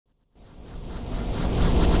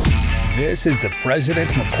This is the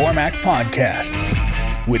President McCormack Podcast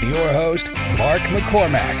with your host, Mark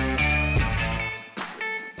McCormack.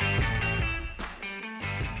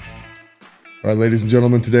 All right, ladies and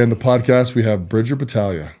gentlemen, today on the podcast, we have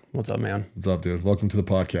Battaglia. What's up, man? What's up, dude? Welcome to the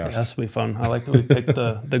podcast. Yeah, this will be fun. I like that we picked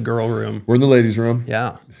the girl room. We're in the ladies' room.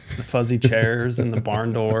 Yeah. The fuzzy chairs and the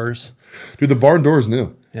barn doors. Dude, the barn door is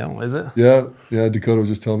new. Yeah, is it? Yeah, Dakota was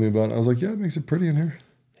just telling me about it. I was like, yeah, it makes it pretty in here.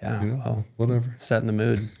 Yeah, You know, well, whatever. setting the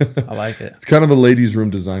mood. I like it. It's kind of a ladies' room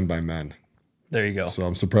designed by men. There you go. So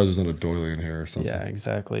I'm surprised there's not a doily in here or something. Yeah,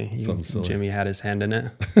 exactly. Something silly. Jimmy had his hand in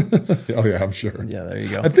it. Oh, yeah, I'm sure. Yeah, there you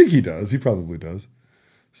go. I think he does. He probably does.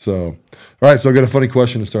 So, all right, so I got a funny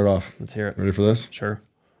question to start off. Let's hear it. Ready for this? Sure.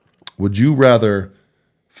 Would you rather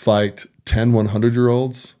fight 10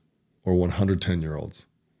 100-year-olds or 110-year-olds?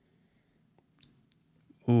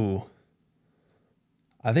 Ooh.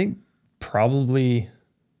 I think probably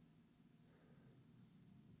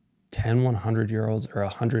 10 100-year-olds or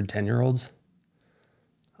 110-year-olds.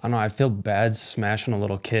 I don't know. I feel bad smashing a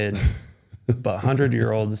little kid, but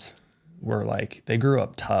 100-year-olds were like, they grew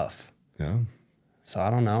up tough. Yeah. So I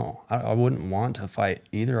don't know. I wouldn't want to fight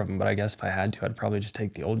either of them, but I guess if I had to, I'd probably just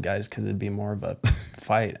take the old guys because it'd be more of a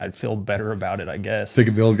fight. I'd feel better about it, I guess.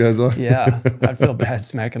 Taking the old guys on? Yeah, I'd feel bad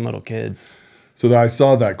smacking little kids. So I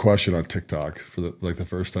saw that question on TikTok for the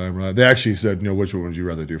first time, right? They actually said, which one would you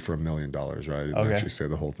rather do for $1 million, right? They didn't actually say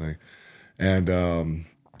the whole thing. And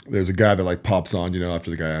there's a guy that like pops on, after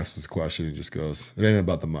the guy asks this question, he just goes, it ain't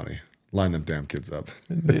about the money. Line them damn kids up.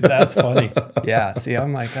 Dude, that's funny. Yeah, see,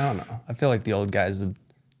 I'm like, I don't know. I feel like the old guys,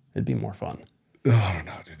 it'd be more fun. Oh, I don't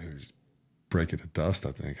know, dude. They would just break it to dust,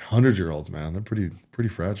 I think. 100-year-olds, man, they're pretty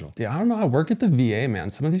fragile. Dude, I don't know. I work at the VA, man.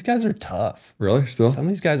 Some of these guys are tough. Really? Still? Some of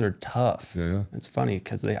these guys are tough. Yeah. It's funny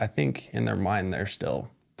because I think in their mind they're still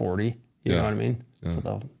 40. You know what I mean? Yeah.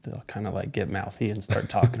 So they'll kind of like get mouthy and start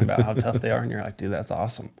talking about how tough they are, and you're like, dude, that's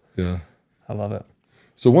awesome. Yeah. I love it.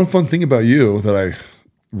 So one fun thing about you that I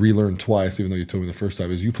relearned twice, even though you told me the first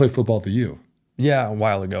time, is you played football at the U. Yeah, a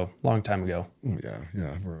while ago, long time ago.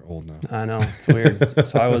 Yeah, we're old now. I know, it's weird.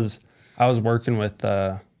 So I was working with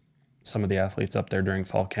some of the athletes up there during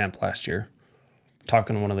fall camp last year,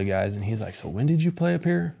 talking to one of the guys, and he's like, so when did you play up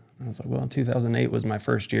here? And I was like, well, 2008 was my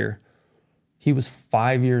first year. He was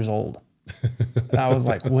 5 years old. And I was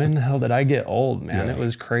like, when the hell did I get old, man? Yeah. It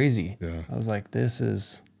was crazy. Yeah. I was like, this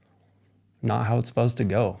is not how it's supposed to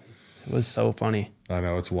go. It was so funny. I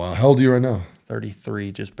know, it's wild. How old are you right now?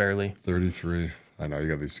 33, just barely. 33. I know, you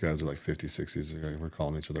got these guys who are like 50s, 60s. We're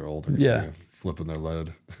calling each other older. Yeah. Flipping their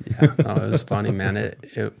lead. Yeah, no, it was funny, man. It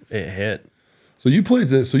hit. So you played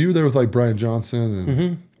this. So you were there with like Brian Johnson.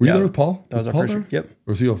 And were you there with Paul? That was our Paul first year. Yep.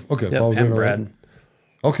 Or was he? Okay, Yep, Paul was there. and Brad. Already?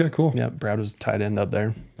 Okay, cool. Yep, Brad was tight end up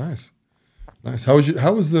there. Nice. How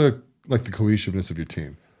was the cohesiveness of your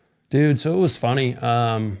team? Dude, so it was funny.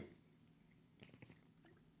 I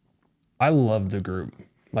loved the group.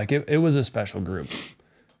 Like it was a special group.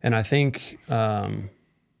 And I think,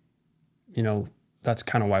 that's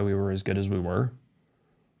kind of why we were as good as we were.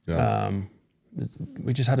 Yeah.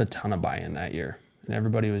 We just had a ton of buy-in that year, and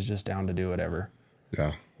everybody was just down to do whatever.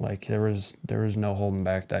 Yeah. Like there was no holding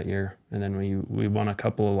back that year. And then we won a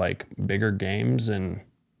couple of like bigger games, and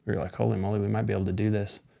we were like, holy moly, we might be able to do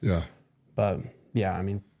this. Yeah. But yeah, I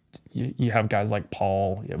mean, you have guys like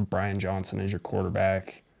Paul, you have Brian Johnson as your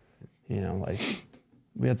quarterback.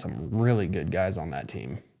 We had some really good guys on that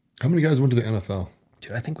team. How many guys went to the NFL?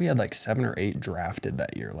 Dude, I think we had like 7 or 8 drafted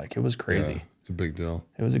that year. Like, it was crazy. Yeah, it's a big deal.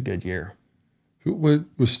 It was a good year. Who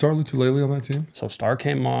was Star Lutulele on that team? So Star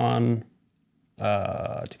came on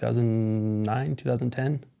 2009,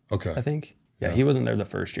 2010. Okay. I think. Yeah, he wasn't there the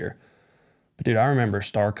first year. But dude, I remember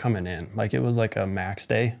Star coming in. Like, it was like a max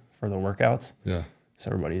day for the workouts. Yeah.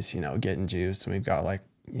 So everybody's, getting juiced, and we've got like,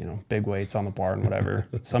 big weights on the bar and whatever.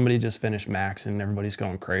 Somebody just finished max and everybody's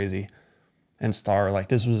going crazy. And Star, like,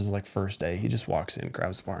 this was his like first day. He just walks in,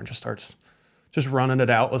 grabs the bar, and just starts just running it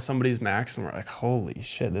out with somebody's max. And we're like, holy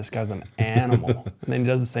shit, this guy's an animal. And then he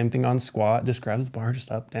does the same thing on squat, just grabs the bar,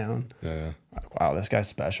 just up, down. Yeah. Like, wow, this guy's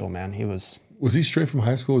special, man. Was he straight from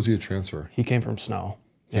high school or was he a transfer? He came from Snow.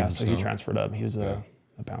 He transferred up. He was a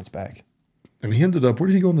bounce back. And he ended up, where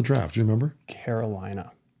did he go in the draft? Do you remember?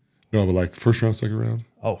 Carolina. No, but like first round, second round?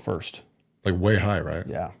 Oh, first. Like way high, right?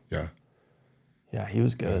 Yeah. Yeah. Yeah, he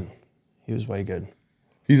was good. Yeah. He was way good.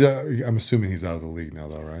 I'm assuming he's out of the league now,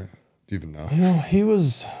 though, right? Do you even know? He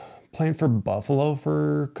was playing for Buffalo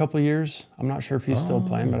for a couple of years. I'm not sure if he's still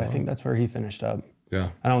playing, but I think that's where he finished up.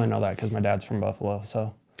 Yeah. I only know that because my dad's from Buffalo,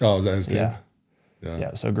 so. Oh, is that his team? Yeah.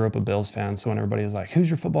 Yeah, so I grew up a Bills fan, so when everybody was like, who's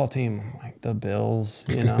your football team? I'm like, the Bills,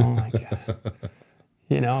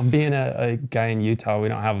 You know, being a guy in Utah, we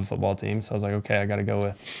don't have a football team. So I was like, okay, I got to go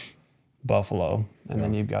with Buffalo. And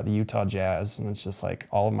then you've got the Utah Jazz. And it's just like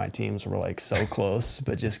all of my teams were like so close,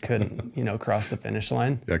 but just couldn't, you know, cross the finish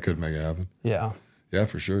line. Yeah, couldn't make it happen. Yeah. Yeah,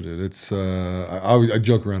 for sure, dude. It's I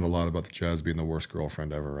joke around a lot about the Jazz being the worst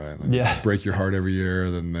girlfriend ever, right? Like, yeah. They break your heart every year,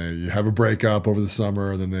 then you have a breakup over the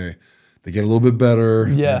summer, then they get a little bit better,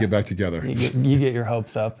 and they get back together. You get your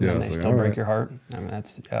hopes up, and then they like, still break your heart. I mean,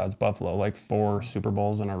 it's Buffalo, like 4 Super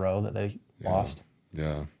Bowls in a row that they lost.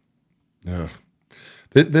 Yeah.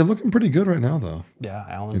 They're looking pretty good right now, though. Yeah,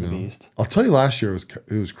 Allen's a beast. I'll tell you, last year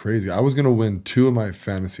it was crazy. I was going to win 2 of my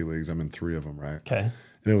fantasy leagues. I'm in 3 of them, right? Okay.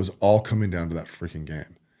 And it was all coming down to that freaking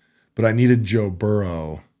game. But I needed Joe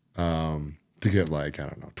Burrow to get like, I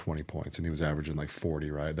don't know, 20 points. And he was averaging like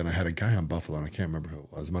 40, right? Then I had a guy on Buffalo, and I can't remember who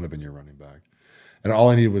it was. It might have been your running back. And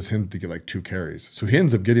all I needed was him to get like 2 carries. So he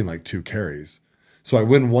ends up getting like 2 carries. So I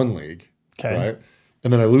win 1 league, right?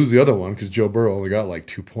 And then I lose the other one because Joe Burrow only got like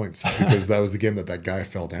 2 points because that was the game that guy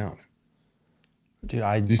fell down. Dude,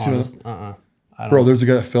 Bro, there's a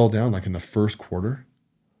guy that fell down like in the first quarter.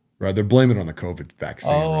 Right, they're blaming it on the COVID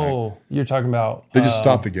vaccine. Oh, right? You're talking about they just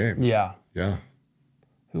stopped the game. Yeah.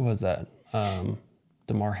 Who was that?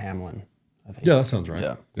 DeMar Hamlin, I think. Yeah, that sounds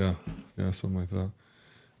right. Yeah, something like that. And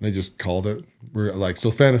they just called it. We're like,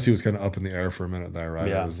 so fantasy was kind of up in the air for a minute there, right?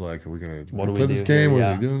 Yeah. It was like, are we gonna play this game? What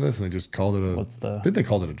are we doing this? And they just called it I think they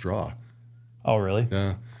called it a draw. Oh, really?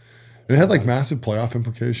 Yeah. And it had like massive playoff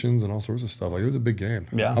implications and all sorts of stuff. Like it was a big game.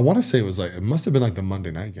 Yeah. I want to say it must have been like the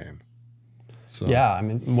Monday night game. So, yeah, I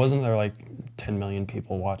mean, wasn't there like 10 million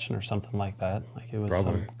people watching or something like that? Like it was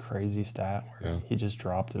some crazy stat where he just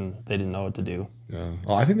dropped and they didn't know what to do. Yeah.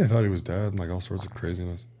 Oh, I think they thought he was dead and like all sorts of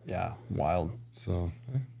craziness. Yeah, wild. So,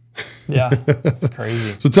 yeah, it's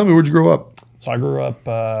crazy. So tell me, where'd you grow up? So I grew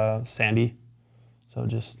up Sandy, so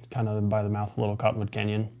just kind of by the mouth of Little Cottonwood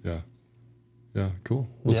Canyon. Yeah, cool.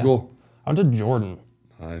 What school? I went to Jordan.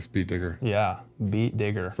 Nice, Beat Digger. Yeah, Beat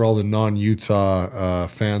Digger. For all the non-Utah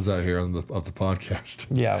fans out here of the podcast.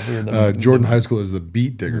 Yeah, we were Jordan High School is the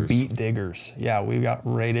Beat Diggers. Beat Diggers. Yeah, we got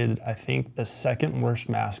rated, I think, the 2nd worst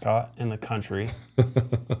mascot in the country,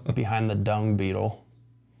 behind the Dung Beetle.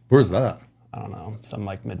 Where's that? I don't know, some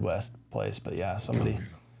like Midwest place, but yeah, somebody.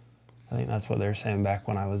 I think that's what they were saying back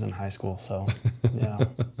when I was in high school. So, yeah.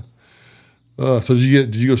 So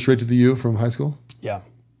did you go straight to the U from high school? Yeah.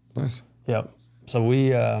 Nice. Yep. So we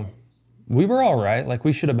were all right. Like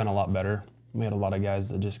we should have been a lot better. We had a lot of guys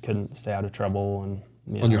that just couldn't stay out of trouble.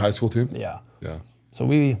 And on your high school team? Yeah. Yeah. So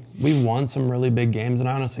we won some really big games, and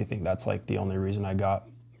I honestly think that's like the only reason I got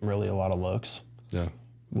really a lot of looks. Yeah.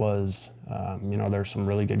 Was there's some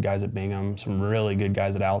really good guys at Bingham, some really good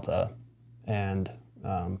guys at Alta, and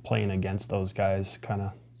playing against those guys kind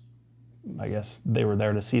of, I guess they were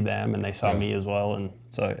there to see them, and they saw me as well, and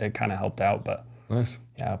so it kind of helped out. But nice.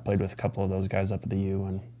 Yeah, I played with a couple of those guys up at the U,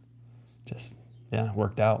 and just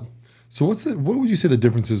worked out. So what would you say the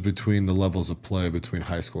difference is between the levels of play between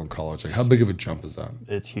high school and college? Like how big of a jump is that?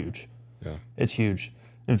 It's huge. Yeah. It's huge.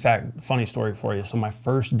 In fact, funny story for you. So my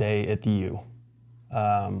first day at the U,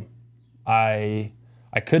 I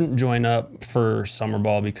couldn't join up for summer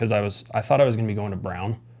ball because I thought I was going to be going to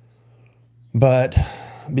Brown, but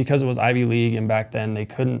because it was Ivy League and back then they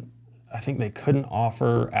couldn't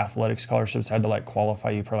offer athletic scholarships. They had to like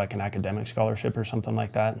qualify you for like an academic scholarship or something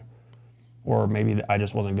like that, or maybe I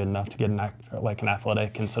just wasn't good enough to get an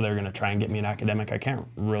athletic, and so they were going to try and get me an academic. I can't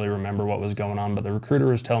really remember what was going on, but the recruiter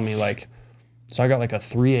was telling me like, so I got like a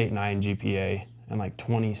 3.89 GPA and like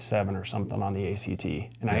 27 or something on the ACT.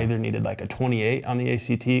 And I either needed like a 28 on the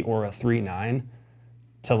ACT or a 3.9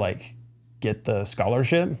 to like get the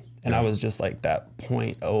scholarship. And I was just like that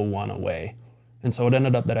 0.01 away. And so it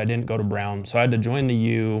ended up that I didn't go to Brown. So I had to join the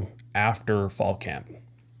U after fall camp.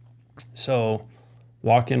 So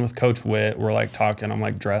walk in with Coach Witt, we're like talking, I'm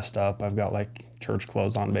like dressed up. I've got like church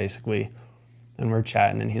clothes on basically. And we're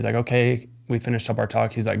chatting and he's like, okay, we finished up our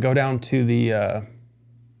talk. He's like, go down to the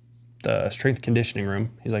strength conditioning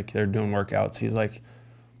room. He's like, they're doing workouts. He's like,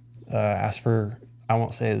 ask for, I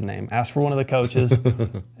won't say his name, ask for one of the coaches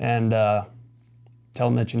and tell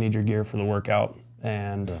them that you need your gear for the workout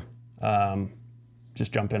and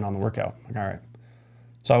just jump in on the workout. I'm like, all right.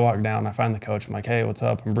 So I walk down, I find the coach. I'm like, hey, what's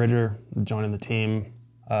up? I'm Bridger, I'm joining the team.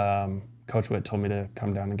 Coach Witt told me to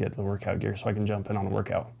come down and get the workout gear so I can jump in on the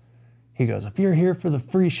workout. He goes, if you're here for the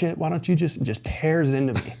free shit, why don't you just tears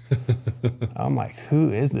into me? I'm like, who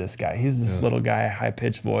is this guy? He's this little guy,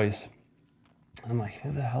 high-pitched voice. I'm like,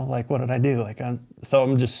 who the hell? Like, what did I do? Like, I'm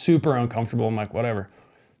just super uncomfortable. I'm like, whatever.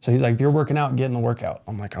 So he's like, if you're working out, get in the workout.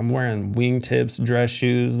 I'm like, I'm wearing wingtips, dress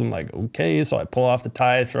shoes. I'm like, okay. So I pull off the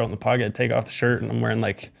tie, throw it in the pocket, take off the shirt, and I'm wearing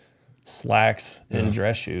like slacks and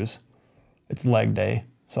dress shoes. It's leg day.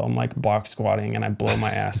 So I'm like box squatting and I blow my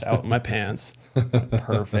ass out in my pants.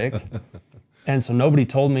 Perfect. And so nobody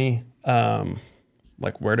told me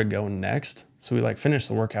like where to go next. So we like finished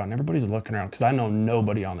the workout and everybody's looking around because I know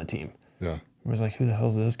nobody on the team. Yeah. I was like, who the hell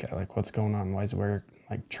is this guy? Like, what's going on? Why is he wearing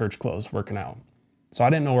like church clothes working out? So I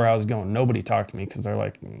didn't know where I was going. Nobody talked to me because they're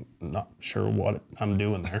like, not sure what I'm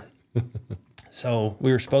doing there. So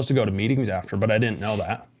we were supposed to go to meetings after, but I didn't know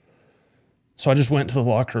that. So I just went to the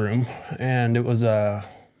locker room and it was a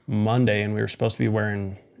Monday and we were supposed to be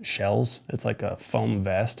wearing shells. It's like a foam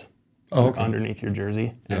vest underneath your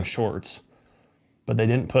jersey and shorts. But they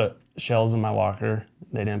didn't put shells in my locker.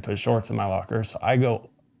 They didn't put shorts in my locker. So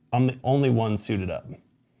I'm the only one suited up.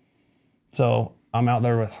 So I'm out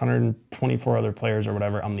there with 124 other players or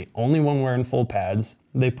whatever. I'm the only one wearing full pads.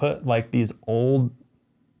 They put like these old,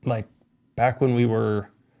 like back when we were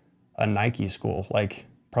a Nike school, like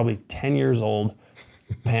probably 10 years old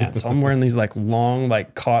pants. So I'm wearing these like long,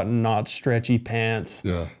 like cotton, not stretchy pants,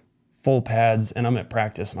 full pads. And I'm at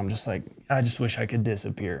practice and I'm just like, I just wish I could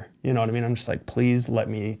disappear. You know what I mean? I'm just like, please let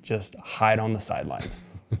me just hide on the sidelines.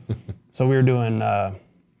 So we were doing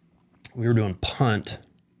punt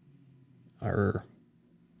or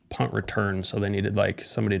punt return. So they needed like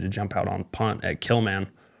somebody to jump out on punt at Killman.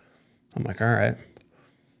 I'm like, all right.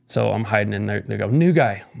 So I'm hiding in there. They go, new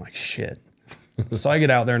guy. I'm like, shit. So I get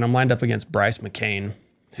out there and I'm lined up against Bryce McCain,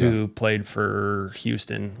 who played for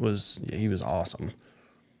Houston. He was awesome.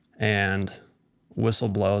 And whistle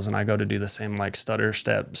blows and I go to do the same like stutter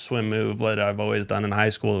step swim move that I've always done in high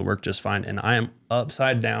school. It worked just fine. And I am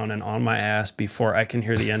upside down and on my ass before I can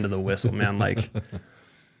hear the end of the whistle, man. Like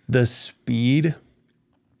the speed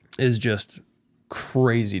is just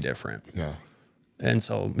crazy different. Yeah. And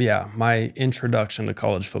so, yeah, my introduction to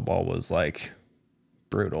college football was like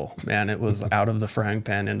brutal, man. It was out of the frying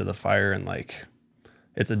pan into the fire and like,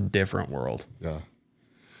 it's a different world. Yeah.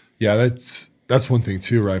 Yeah. That's one thing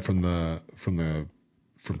too, right? From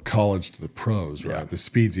college to the pros, right? Yeah. The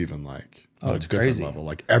speed's even like on it's a different crazy level.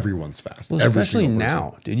 Like everyone's fast. Well, especially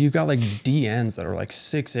now, dude. You've got like DNs that are like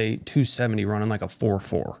 6'8", 270 running like a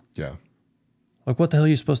 4.4. Yeah. Like what the hell are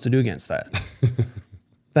you supposed to do against that?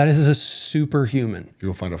 That is a superhuman.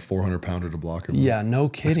 You'll find a 400-pounder to block him. Yeah, no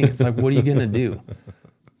kidding. It's like, what are you gonna do?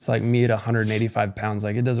 It's like me at 185 pounds.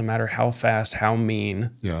 Like it doesn't matter how fast, how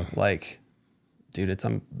mean. Yeah. Like, dude, it's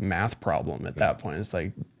a math problem at that point. It's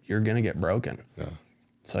like you're gonna get broken. Yeah.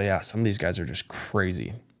 So yeah, some of these guys are just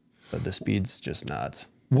crazy, but the speed's just nuts.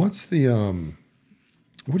 What's the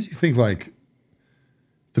what do you think like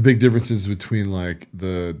the big differences between like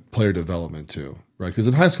the player development too, right? Because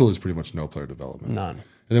in high school there's pretty much no player development. None.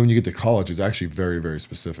 And then when you get to college, it's actually very, very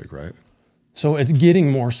specific, right? So it's getting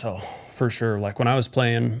more so for sure. Like when I was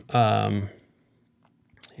playing, when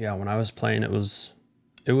I was playing, it was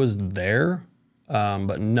there.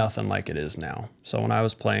 But nothing like it is now. So when I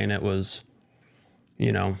was playing, it was,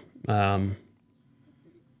 you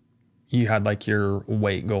had like your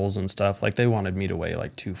weight goals and stuff. Like they wanted me to weigh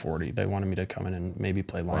like 240. They wanted me to come in and maybe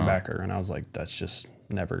play linebacker. Wow. And I was like, that's just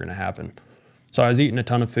never going to happen. So I was eating a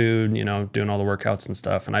ton of food, doing all the workouts and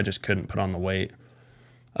stuff. And I just couldn't put on the weight.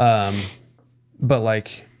 But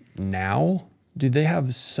like now, dude, they've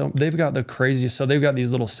got the craziest. So they've got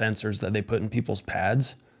these little sensors that they put in people's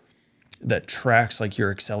pads that tracks like your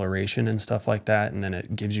acceleration and stuff like that. And then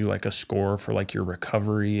it gives you like a score for like your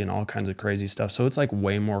recovery and all kinds of crazy stuff. So it's like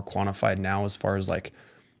way more quantified now as far as like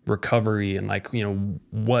recovery and like,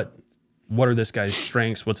 what are this guy's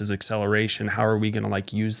strengths? What's his acceleration? How are we going to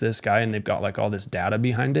like use this guy? And they've got like all this data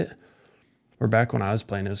behind it. Where back when I was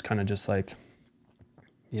playing, it was kind of just like,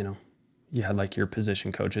 you had like your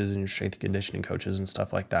position coaches and your strength and conditioning coaches and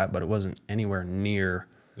stuff like that, but it wasn't anywhere near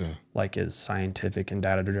like as scientific and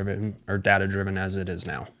data driven as it is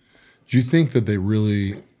now. Do you think that that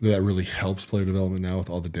really helps player development now with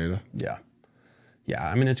all the data? Yeah. Yeah.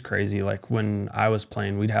 I mean, it's crazy. Like when I was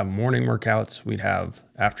playing, we'd have morning workouts, we'd have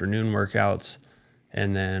afternoon workouts,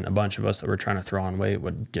 and then a bunch of us that were trying to throw on weight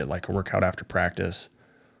would get like a workout after practice,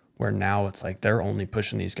 where now it's like they're only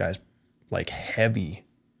pushing these guys like heavy,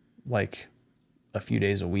 like a few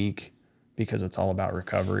days a week, because it's all about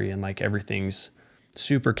recovery and like everything's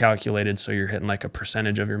super calculated. So you're hitting like a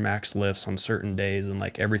percentage of your max lifts on certain days, and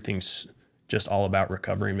like everything's just all about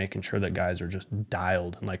recovery, making sure that guys are just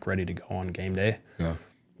dialed and like ready to go on game day. Yeah.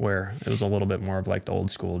 Where it was a little bit more of like the old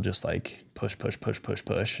school, just like push.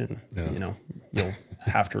 And, you'll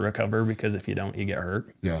have to recover because if you don't, you get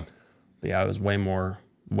hurt. Yeah. But yeah, I was way more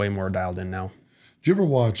dialed in now. Did you ever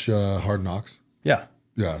watch Hard Knocks? Yeah.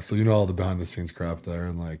 Yeah. So you know all the behind the scenes crap there,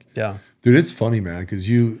 and like, yeah, dude, it's funny, man, because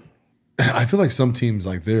I feel like some teams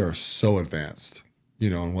like they are so advanced, you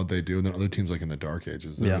know, in what they do, and then other teams like in the dark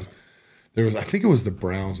ages. There was I think it was the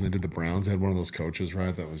Browns, and they did the Browns. They had one of those coaches,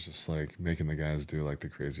 right, that was just like making the guys do like the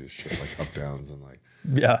craziest shit, like up downs and like.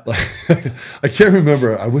 Yeah. Like, I can't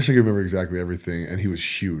remember. I wish I could remember exactly everything. And he was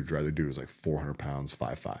huge, right? The dude was like 400 pounds,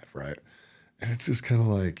 5'5", right? And it's just kind of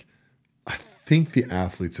like, I think the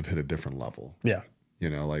athletes have hit a different level. Yeah. You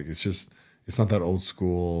know, like it's not that old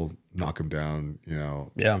school, knock them down, you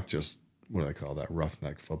know, just, what do they call that?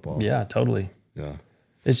 Roughneck football. Yeah, totally. Yeah.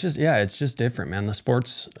 It's just different, man. The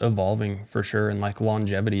sport's evolving for sure. And like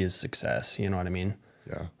longevity is success. You know what I mean?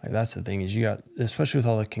 Yeah. Like that's the thing is you got, especially with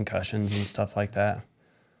all the concussions and stuff like that.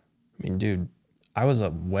 I mean, dude, I was a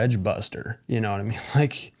wedge buster. You know what I mean?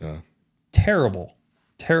 Like terrible,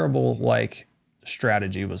 like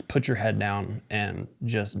strategy was put your head down and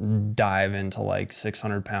just dive into like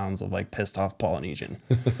 600 pounds of like pissed off Polynesian.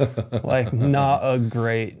 Like not a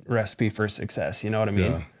great recipe for success. You know what I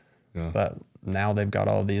mean? Yeah. But now they've got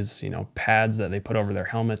all these, you know, pads that they put over their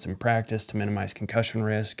helmets in practice to minimize concussion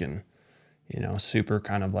risk and, you know, super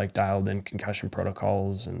kind of like dialed in concussion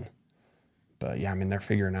protocols. But yeah, I mean, they're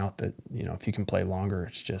figuring out that, you know, if you can play longer,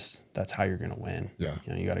 it's just, that's how you're going to win. Yeah.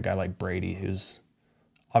 You know, you got a guy like Brady who's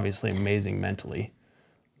obviously amazing mentally,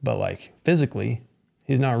 but like physically,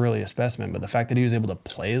 he's not really a specimen. But the fact that he was able to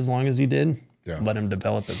play as long as he did let him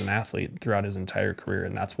develop as an athlete throughout his entire career.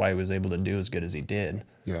 And that's why he was able to do as good as he did.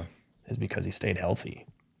 Yeah. Is because he stayed healthy.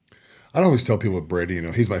 I always tell people with Brady, you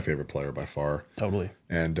know, he's my favorite player by far. Totally.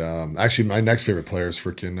 And actually, my next favorite player is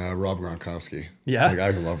freaking Rob Gronkowski. Yeah. Like, I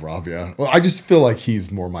love Rob, yeah. Well, I just feel like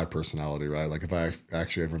he's more my personality, right? Like, if I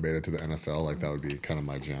actually ever made it to the NFL, like, that would be kind of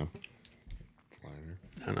my jam.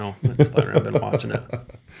 I know. It's fun. I've been watching it.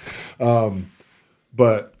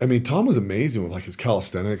 But, I mean, Tom was amazing with, like, his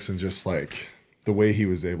calisthenics and just, like, the way he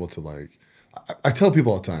was able to, like... I tell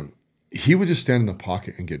people all the time, he would just stand in the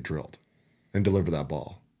pocket and get drilled and deliver that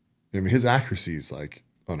ball. I mean, his accuracy is like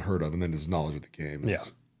unheard of, and then his knowledge of the game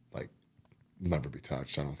is like never be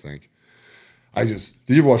touched. I don't think. Did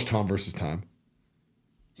you ever watch Tom versus Time?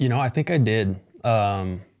 You know, I think I did.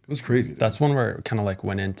 It was crazy. Dude. That's one where it kind of like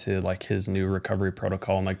went into like his new recovery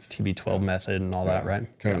protocol and like the TB12 method and all that, right?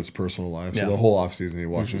 Kind of his personal life. So the whole off season, he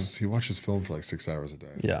watches film for like 6 hours a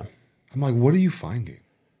day. Yeah. I'm like, what are you finding?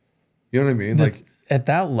 You know what I mean? Like. At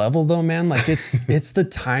that level, though, man, like it's the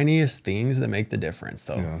tiniest things that make the difference,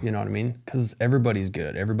 though. Yeah. You know what I mean? Because everybody's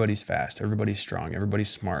good, everybody's fast, everybody's strong, everybody's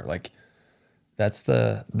smart. Like that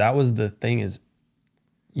was the thing is,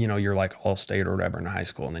 you know, you're like all state or whatever in high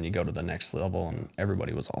school, and then you go to the next level, and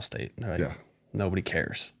everybody was all state. Like, nobody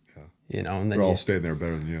cares. Yeah. You know, and then they're all state and they're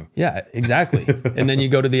better than you. Yeah, exactly. And then you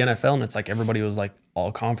go to the NFL, and it's like everybody was like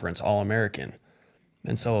all conference, all American.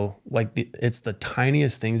 And so, like, it's the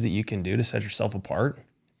tiniest things that you can do to set yourself apart.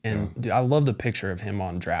 And dude, I love the picture of him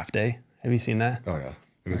on draft day. Have you seen that? Oh, yeah.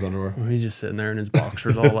 In his underwear? Where he's just sitting there in his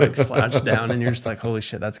boxers all, like, slouched down. And you're just like, holy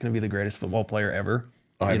shit, that's going to be the greatest football player ever.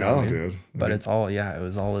 I know, dude. But it's all, it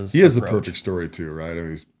was all his He has the perfect story, too, right? I mean,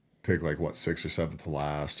 he's picked, like, what, 6th or 7th to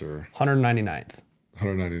last? Or 199th.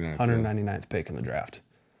 199th pick in the draft.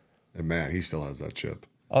 And, man, he still has that chip.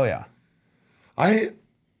 Oh, yeah.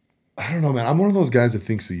 I don't know, man. I'm one of those guys that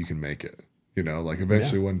thinks that you can make it. You know, like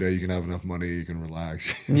eventually one day you can have enough money, you can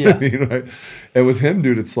relax. Yeah. You know? And with him,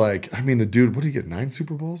 dude, it's like, I mean, the dude, what did he get? 9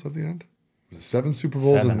 Super Bowls at the end? Was it 7 Super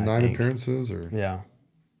Bowls and 9 appearances? Or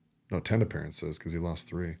no, 10 appearances because he lost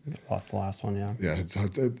 3. Lost the last one, yeah. Yeah,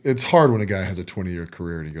 it's hard when a guy has a 20-year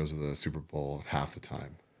career and he goes to the Super Bowl half the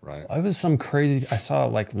time, right? It was some crazy, I saw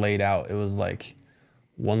it like laid out. It was like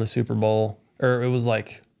won the Super Bowl, or it was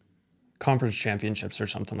like conference championships or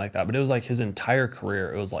something like that. But it was like his entire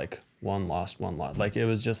career, it was like one lost. Like it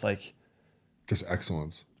was just like. Just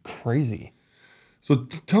excellence. Crazy. So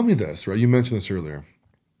tell me this, right? You mentioned this earlier.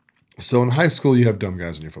 So in high school, you have dumb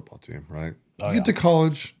guys on your football team, right? You get to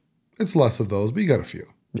college, it's less of those, but you got a few.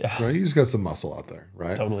 Yeah. Right? You just got some muscle out there,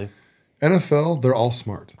 right? Totally. NFL, they're all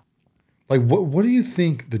smart. Like, what do you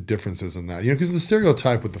think the difference is in that? You know, because the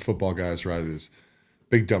stereotype with the football guys, right, is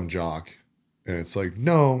big dumb jock. And it's like,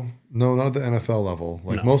 no, not at the NFL level.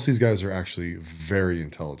 Like most of these guys are actually very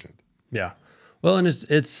intelligent. Yeah. Well, and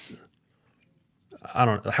it's I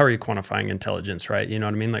don't know, how are you quantifying intelligence, right? You know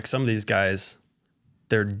what I mean? Like some of these guys,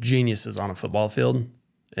 they're geniuses on a football field,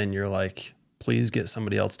 and you're like, please get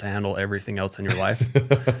somebody else to handle everything else in your life.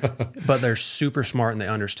 But they're super smart and they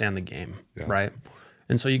understand the game, right?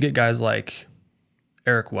 And so you get guys like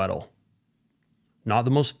Eric Weddle, not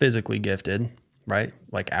the most physically gifted, right?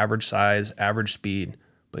 Like average size, average speed,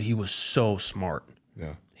 but he was so smart.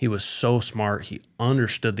 Yeah. He was so smart. He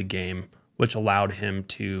understood the game, which allowed him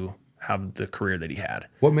to have the career that he had.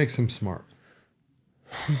 What makes him smart?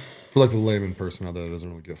 For like the layman person out there that doesn't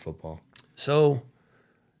really get football. So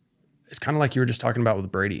it's kind of like you were just talking about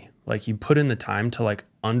with Brady. Like you put in the time to like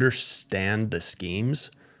understand the schemes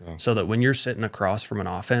so that when you're sitting across from an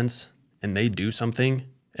offense and they do something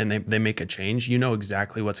and they make a change, you know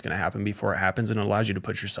exactly what's going to happen before it happens, and it allows you to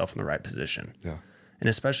put yourself in the right position. Yeah. And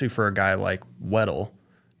especially for a guy like Weddle,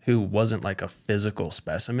 who wasn't like a physical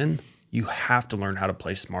specimen, you have to learn how to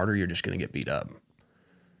play smarter. You're just going to get beat up.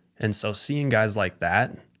 And so seeing guys like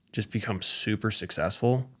that just become super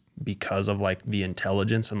successful because of like the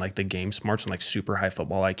intelligence and like the game smarts and like super high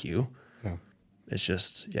football IQ. Yeah. It's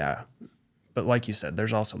just, yeah. But like you said,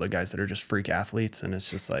 there's also the guys that are just freak athletes, and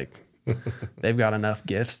it's just like they've got enough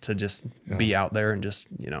gifts to just be out there and just,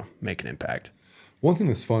 you know, make an impact. One thing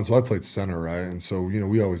that's fun, so I played center, right? And so, you know,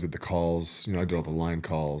 we always did the calls. You know, I did all the line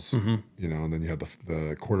calls, you know, and then you had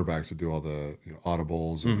the quarterbacks that do all the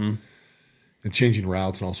audibles and changing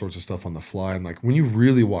routes and all sorts of stuff on the fly. And, like, when you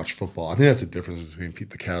really watch football, I think that's the difference between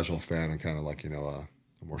the casual fan and kind of like, you know, a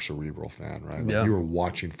more cerebral fan, right? Like you were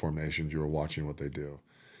watching formations, you were watching what they do.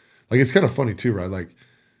 Like, it's kind of funny too, right? Like,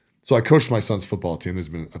 so I coached my son's football team.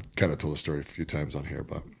 I've kind of told the story a few times on here,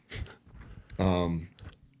 but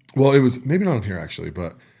well, it was maybe not on here actually,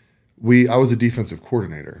 but I was a defensive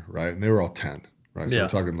coordinator, right? And they were all 10, right? So we're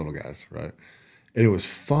talking little guys, right? And it was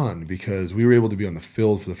fun because we were able to be on the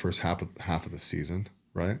field for the first half of the season,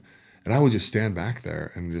 right? And I would just stand back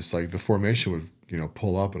there and just like the formation would, you know,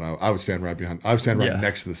 pull up, and I would stand right behind. I would stand right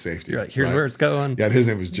next to the safety. You're like, here's where it's going. Yeah, and his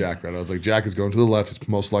name was Jack, right? I was like, Jack is going to the left. It's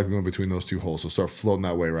most likely going between those two holes. So start floating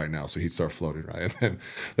that way right now. So he'd start floating, right? And then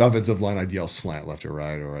the offensive line, I'd yell slant left or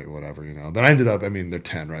right, whatever, you know. Then I ended up, I mean, they're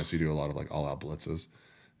 10, right? So you do a lot of like all-out blitzes.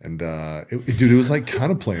 And, dude, it was like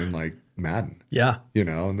kind of playing like Madden. Yeah. You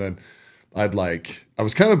know, and then I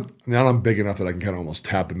was kind of, now I'm big enough that I can kind of almost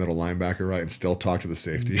tap the middle linebacker, right, and still talk to the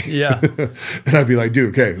safety. Yeah. And I'd be like,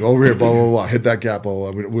 dude, okay, over here, blah, blah, blah, hit that gap, blah,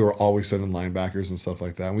 blah, blah. We were always sending linebackers and stuff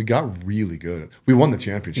like that. And we got really good. We won the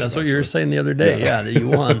championship. That's what you were saying the other day. Yeah, that you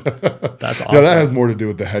won. That's awesome. Yeah, that has more to do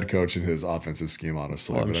with the head coach and his offensive scheme,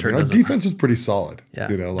 honestly. Well, but I mean, our defense was pretty solid. Yeah,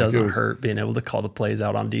 you know, like doesn't hurt being able to call the plays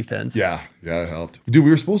out on defense. Yeah, it helped. Dude, we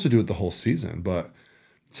were supposed to do it the whole season, but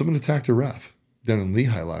someone attacked a ref down in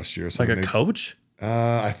Lehigh last year. So like a coach?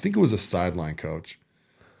 I think it was a sideline coach,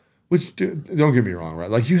 which, dude, don't get me wrong, right?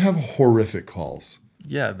 Like, you have horrific calls.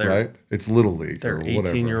 Yeah. Right? It's Little League or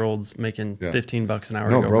whatever. 18-year-olds making $15 an hour.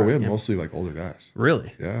 No, bro, we had mostly like older guys.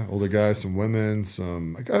 Really? Yeah, older guys, some women,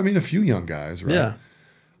 a few young guys, right? Yeah.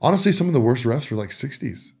 Honestly, some of the worst refs were like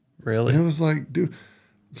 60s. Really? And it was like, dude,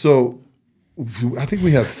 so I think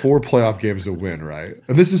we had 4 playoff games to win, right?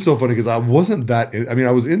 And this is so funny because I wasn't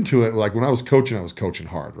I was into it. Like when I was coaching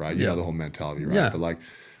hard, right? You know, the whole mentality, right? Yeah. But like,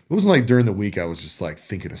 it wasn't like during the week I was just like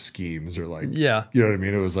thinking of schemes or like, you know what I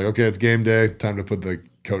mean? It was like, okay, it's game day, time to put the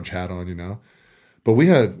coach hat on, you know? But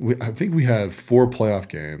I think we had 4 playoff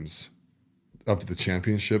games up to the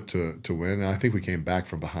championship to win. And I think we came back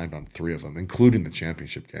from behind on 3 of them, including the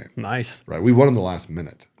championship game. Nice. Right? We won in the last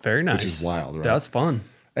minute. Very nice. Which is wild, right? That's fun.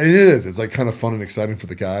 And it is. It's like kind of fun and exciting for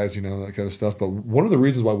the guys, you know, that kind of stuff. But one of the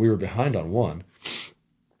reasons why we were behind on one,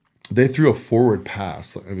 they threw a forward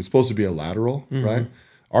pass. It was supposed to be a lateral, right?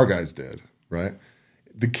 Our guys did, right?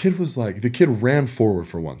 The kid ran forward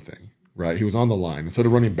for one thing, right? He was on the line. Instead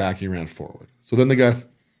of running back, he ran forward. So then the guy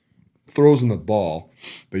throws in the ball.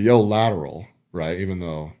 They yell lateral, right? Even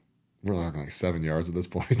though we're like 7 yards at this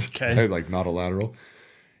point, right? Like not a lateral.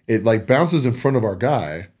 It like bounces in front of our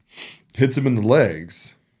guy, hits him in the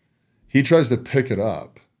legs. He tries to pick it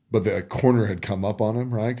up, but the corner had come up on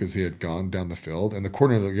him, right? Because he had gone down the field, and the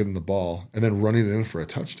corner ended up getting the ball and then running it in for a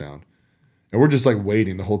touchdown. And we're just like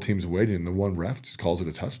waiting. The whole team's waiting, and the one ref just calls it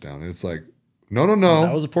a touchdown. And it's like, no.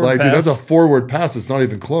 That was a forward pass. Dude, that's a forward pass. It's not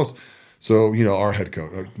even close. So, you know, our head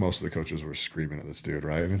coach, most of the coaches were screaming at this dude,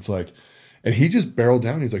 right? And it's like, and he just barreled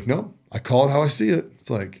down. He's like, no, I call it how I see it. It's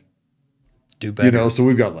like, do better. You know, so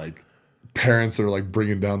we've got like parents that are like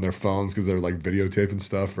bringing down their phones because they're like videotaping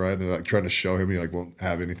stuff, right? And they're like trying to show him, he like won't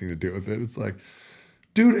have anything to do with it. It's like,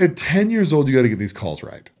 dude, at 10 years old, you got to get these calls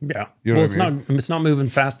right. Yeah. You know what I mean? It's not moving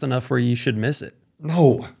fast enough where you should miss it.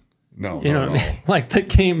 No, you know what I mean? Like the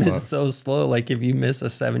game is so slow. Like if you miss a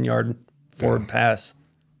 7-yard forward pass,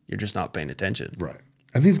 you're just not paying attention. Right.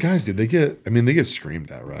 And these guys, dude, they get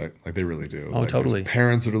screamed at, right? Like they really do. Oh, like, totally. There's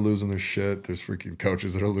parents that are losing their shit. There's freaking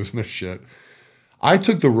coaches that are losing their shit. I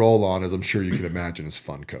took the role on, as I'm sure you can imagine, as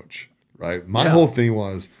fun coach, right? My whole thing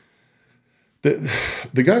was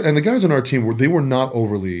the guys on our team they were not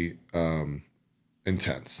overly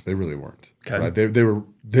intense. They really weren't. Okay. Right?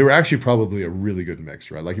 They were actually probably a really good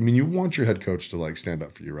mix, right? Like, I mean, you want your head coach to like stand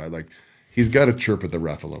up for you, right? Like, he's got to chirp at the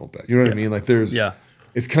ref a little bit. You know what I mean? Like,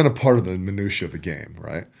 it's kind of part of the minutia of the game,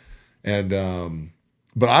 right? And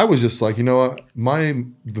but I was just like, you know what?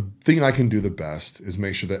 The thing I can do the best is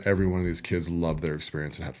make sure that every one of these kids loved their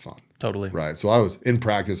experience and had fun. Totally. Right. So I was in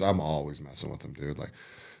practice. I'm always messing with them, dude. Like,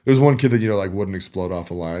 there was one kid that, you know, like wouldn't explode off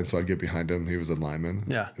a line, so I'd get behind him. He was a lineman.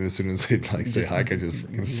 Yeah. And as soon as they'd like say hi, I just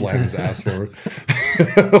slam his ass forward,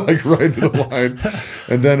 like right into the line.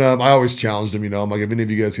 And then I always challenged him. You know, I'm like, if any of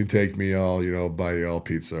you guys can take me, I'll, you know, buy you all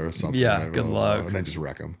pizza or something. Yeah. Good luck. And then just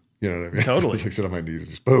wreck him. You know what I mean? Totally. Just like sit on my knees and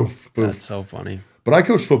just poof, poof. That's so funny. But I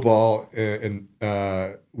coached football when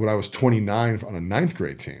I was 29 on a 9th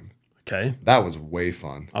grade team. Okay. That was way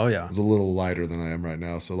fun. Oh, yeah. It was a little lighter than I am right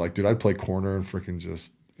now. So, like, dude, I'd play corner and freaking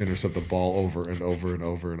just intercept the ball over and over and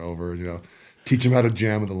over and over, you know, teach them how to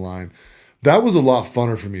jam at the line. That was a lot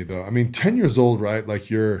funner for me, though. I mean, 10 years old, right? Like,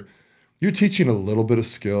 you're teaching a little bit of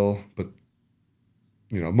skill, but,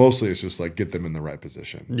 you know, mostly it's just like get them in the right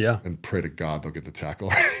position. Yeah. And pray to God they'll get the tackle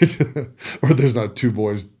right. Or there's not 2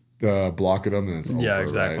 boys blocking them and it's over. Yeah,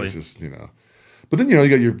 exactly. Right? It's just, you know. But then, you know,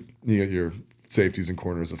 you got your safeties and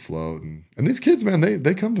corners afloat, and these kids, man,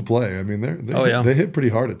 they come to play. I mean, they hit pretty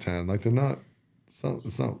hard at 10. Like, they're not.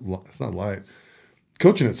 It's not light.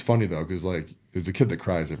 Coaching it's funny though, because like there's a kid that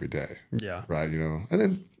cries every day. Yeah. Right. You know, and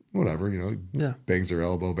then whatever, you know, bangs their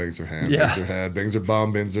elbow, bangs their hand, bangs their head, bangs their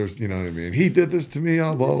bum, bangs their, you know what I mean? He did this to me,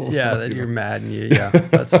 blah, blah, blah. Yeah, that you're mad and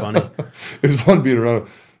that's funny. It's fun being around him.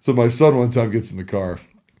 So my son one time gets in the car.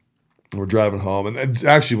 We're driving home, and it's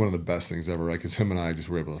actually one of the best things ever, right? Because him and I just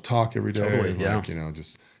were able to talk every day. Totally, and like, you know,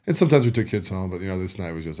 and sometimes we took kids home, but, you know, this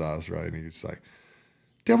night was just us, right? And he's like,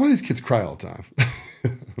 Dad, why do these kids cry all the time?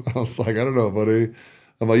 I was like, I don't know, buddy.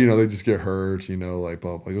 I'm like, you know, they just get hurt, you know, like,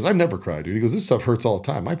 blah, blah. He goes, I never cry, dude. He goes, this stuff hurts all the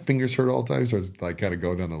time. My fingers hurt all the time. So it's like kind of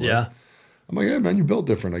going down the list. Yeah. I'm like, yeah, man, you're built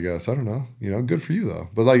different, I guess. I don't know. You know, good for you, though.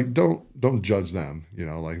 But, like, don't judge them. You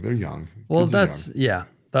know, like, they're young. Well,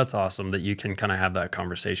 that's awesome that you can kind of have that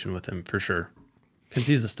conversation with him for sure. Because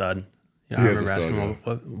he's a stud. You know, I remember asking him,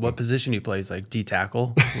 what position you play? He's like, D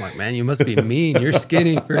tackle. I'm like, man, you must be mean. You're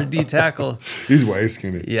skinny for a D tackle. He's way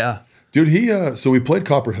skinny. Yeah. Dude, so we played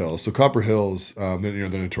Copper Hills. So Copper Hills, you know,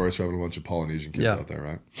 they're notorious for having a bunch of Polynesian kids out there,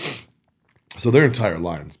 right? So their entire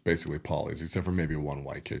line's basically Polys, except for maybe one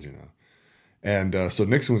white kid, you know. And so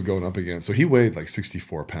Nixon was going up against, so he weighed like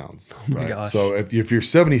 64 pounds, right? Gosh. So if you're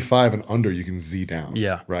 75 and under, you can Z down,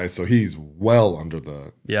 right? So he's well under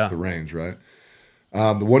the range, right?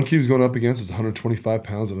 The one kid he was going up against was 125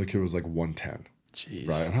 pounds. The other kid was like 110. Jeez.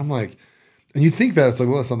 Right? And I'm like, and you think that it's like,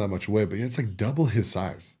 well, that's not that much weight, but it's like double his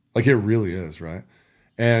size. Like, it really is, right?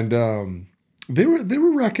 And they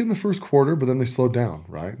were wrecking the first quarter, but then they slowed down,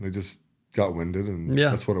 right? They just got winded, and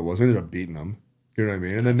that's what it was. They ended up beating them. You know what I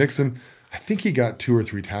mean? And then Nixon, I think he got 2 or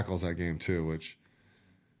 3 tackles that game too, which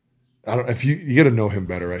I don't. If you got to know him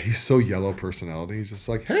better, right? He's so yellow personality. He's just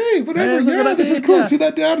like, hey, whatever, this is cool. Yeah. See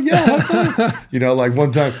that, Dad? Yeah, high five. You know, like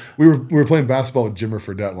one time we were playing basketball with Jimmer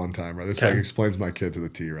Fredette one time, right? This like explains my kid to the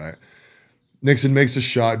T, right? Nixon makes a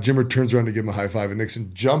shot. Jimmer turns around to give him a high five, and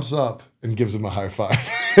Nixon jumps up and gives him a high five.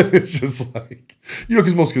 It's just like, you know,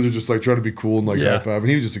 because most kids are just like trying to be cool and like high five, and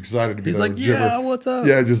he was just excited to be there with Jimmer. Yeah, what's up?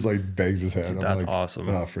 Yeah, just like bangs his head. Dude, that's awesome.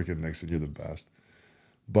 Oh, freaking Nixon, you're the best.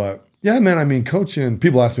 But yeah, man, I mean, coaching,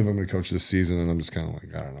 people ask me if I'm going to coach this season, and I'm just kind of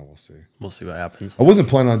like, I don't know, we'll see. We'll see what happens. I wasn't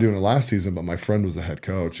planning on doing it last season, but my friend was the head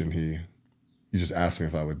coach, and he just asked me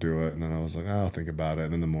if I would do it, and then I was like, I'll think about it.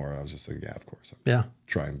 And then the more I was just like, yeah, of course. I'll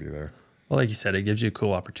try and be there. Well, like you said, it gives you a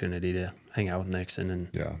cool opportunity to hang out with Nixon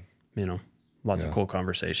and, you know, lots of cool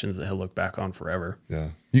conversations that he'll look back on forever.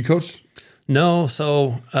 Yeah. You coached? No.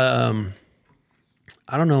 So, I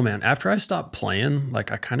don't know, man. After I stopped playing, like,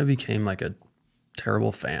 I kind of became like a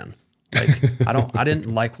terrible fan. Like, I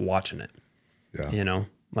didn't like watching it. Yeah. You know,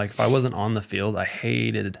 like, if I wasn't on the field, I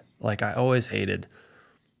always hated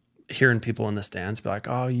hearing people in the stands be like,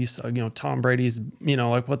 oh, you know, Tom Brady's, you know,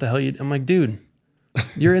 like, what the hell I'm like, dude,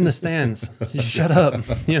 you're in the stands. Shut up.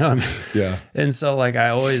 You know what I mean? Yeah. And so, like, I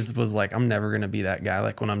always was like, I'm never going to be that guy.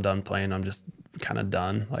 Like, when I'm done playing, I'm just kind of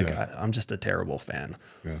done. Like, I'm just a terrible fan.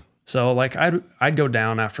 Yeah. So, like, I'd go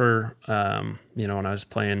down after, you know, when I was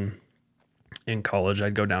playing in college,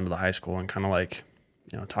 I'd go down to the high school and kind of like,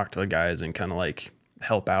 you know, talk to the guys and kind of like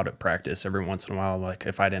help out at practice every once in a while. Like,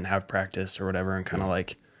 if I didn't have practice or whatever, and kind of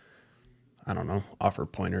like, I don't know, offer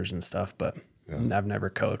pointers and stuff, but I've never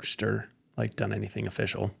coached or like done anything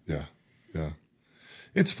official. Yeah. Yeah.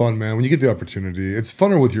 It's fun, man. When you get the opportunity, it's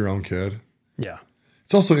funner with your own kid. Yeah.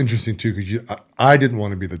 It's also interesting too, because I didn't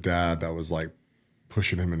want to be the dad that was like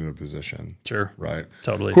pushing him into a position. Sure. Right.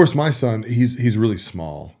 Totally. Of course, my son, he's really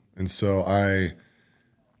small. And so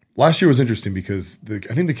last year was interesting because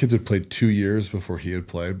I think the kids had played 2 years before he had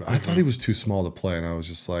played, but I thought he was too small to play. And I was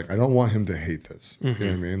just like, I don't want him to hate this. You know what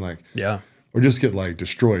I mean? Like, yeah. Or just get like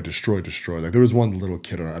destroyed. Like there was one little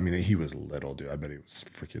kid, he was little, dude. I bet he was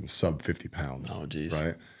freaking sub 50 pounds. Oh, geez.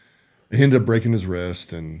 Right. He ended up breaking his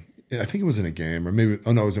wrist, and I think it was in a game, or maybe, it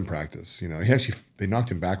was in practice. They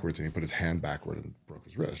knocked him backwards and he put his hand backward and broke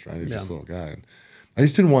his wrist, right? He was just a little guy. And I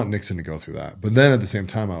just didn't want Nixon to go through that. But then at the same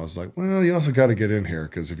time, I was like, well, you also got to get in here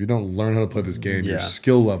because if you don't learn how to play this game, your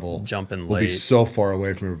skill level will be so far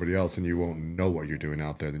away from everybody else and you won't know what you're doing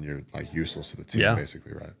out there, then you're like useless to the team,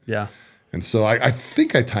 basically, right? Yeah. And so I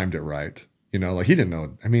think I timed it right. Like he didn't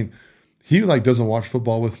know. He like doesn't watch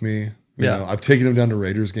football with me. You know, I've taken him down to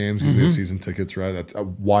Raiders games because we have season tickets, right? That's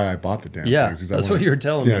why I bought the damn things. That's what you were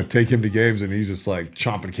telling me. Yeah, take him to games and he's just like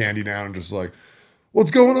chomping candy down and just like,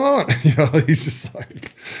 what's going on? He's just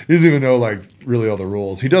like, he doesn't even know like really all the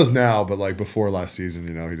rules. He does now, but like before last season,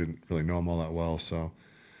 he didn't really know them all that well. So,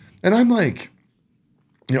 and I'm like,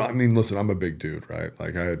 listen, I'm a big dude, right?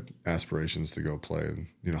 Like I had aspirations to go play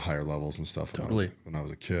in, higher levels and stuff when I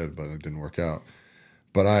was a kid, but it didn't work out.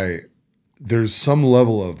 But there's some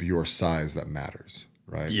level of your size that matters,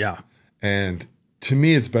 right? Yeah. And to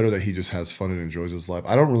me, it's better that he just has fun and enjoys his life.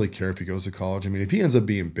 I don't really care if he goes to college. If he ends up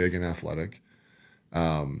being big and athletic,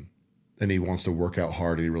 and he wants to work out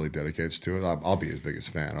hard and he really dedicates to it, I'll be his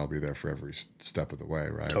biggest fan. I'll be there for every step of the way,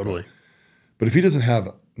 right? Totally. But if he doesn't have,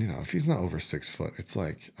 if he's not over 6 foot, it's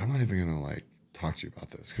like, I'm not even going to like talk to you about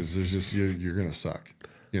this because there's just, you're going to suck,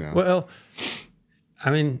 Well,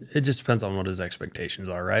 it just depends on what his expectations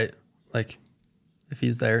are, right? Like if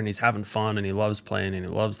he's there and he's having fun and he loves playing and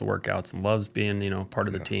he loves the workouts and loves being, part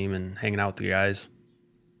of the team and hanging out with the guys,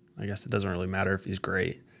 I guess it doesn't really matter if he's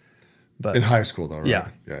great. But in high school though,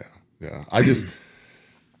 right? Yeah. I just,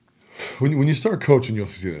 when you start coaching, you'll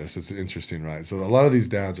see this. It's interesting, right? So a lot of these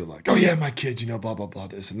dads are like, oh yeah, my kid, blah, blah, blah,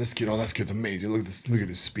 this and this kid, this kid's amazing. Look at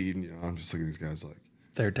his speed. And, I'm just looking at these guys like.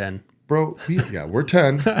 They're 10. Bro, we're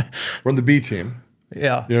 10. We're on the B team.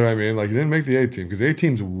 Yeah. You know what I mean? Like you didn't make the A team because the A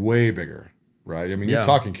team's way bigger, right? You're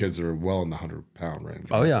talking kids that are well in the 100-pound range.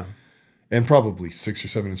 Right? Oh yeah. And probably 6 or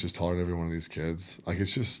 7 inches taller than every one of these kids. Like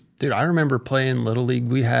it's just. Dude, I remember playing Little League.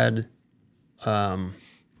 We had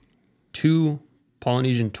 2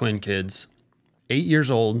 Polynesian twin kids, 8 years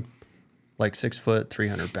old, like 6 foot,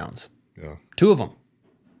 300 pounds. Yeah. 2 of them.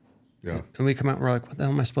 Yeah. And we come out and we're like, what the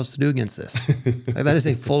hell am I supposed to do against this? Like, that is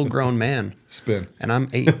a full grown man. Spin. And I'm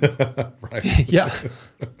 8. Right. Yeah.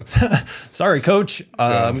 Sorry, coach.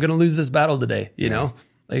 I'm going to lose this battle today. You know,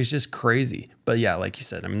 like it's just crazy. But yeah, like you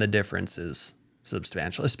said, the difference is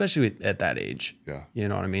substantial, especially at that age. Yeah. You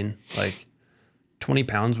know what I mean? Like 20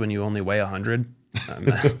 pounds when you only weigh 100.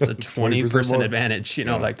 That's a 20% advantage.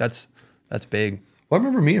 Like that's big. Well, I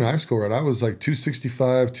remember me in high school, right? I was like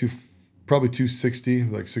 265, probably 260,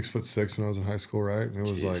 like 6'6" when I was in high school, right? And it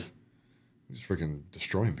was like just freaking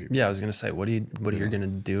destroying people. Yeah, I was gonna say, what are you gonna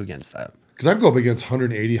do against that? Because I'd go up against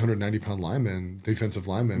 180, 190 pound linemen, defensive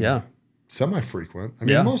linemen. Yeah, semi-frequent.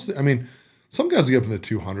 Mostly. Some guys would get up in the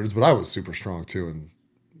 200s, but I was super strong too and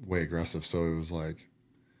way aggressive. So it was like,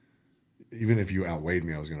 even if you outweighed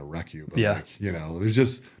me, I was going to wreck you. But there's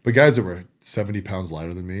just, but guys that were 70 pounds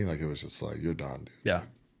lighter than me, like it was just like, you're done, dude. Yeah.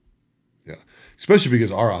 Yeah. Especially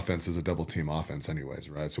because our offense is a double team offense anyways,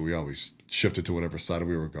 right? So we always shifted to whatever side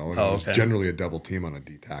we were going. It was generally a double team on a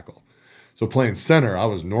D tackle. So playing center, I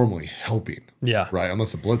was normally helping. Yeah. Right.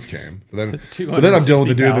 Unless a blitz came. But then I'm dealing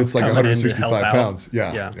with a dude that's like 165 pounds.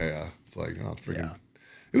 Yeah. It's like, it's freaking. Yeah.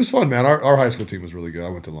 It was fun, man. Our high school team was really good. I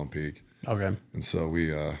went to Lone Peak. Okay. And so we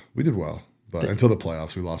did well. But until the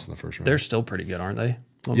playoffs, we lost in the first round. They're still pretty good, aren't they?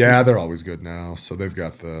 Yeah, they're always good now. So they've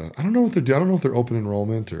got I don't know what they're doing. I don't know if they're open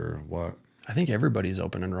enrollment or what. I think everybody's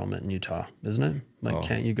open enrollment in Utah, isn't it? Like,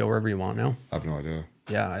 can't you go wherever you want now? I have no idea.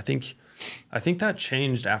 Yeah, I think that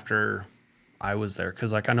changed after I was there.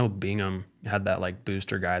 Because, like, I know Bingham had that, like,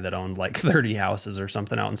 booster guy that owned, like, 30 houses or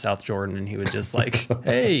something out in South Jordan. And he would just, like,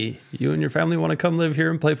 hey, you and your family want to come live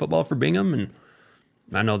here and play football for Bingham? And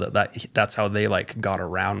I know that's how they, like, got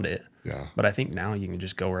around it. Yeah. But I think now you can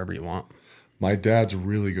just go wherever you want. My dad's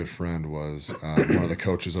really good friend was one of the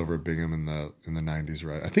coaches over at Bingham in the 90s,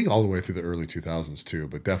 right? I think all the way through the early 2000s too,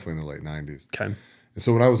 but definitely in the late 90s. Okay. And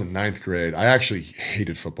so when I was in 9th grade, I actually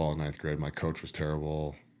hated football in 9th grade. My coach was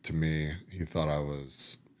terrible to me. He thought I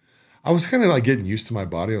was kind of like getting used to my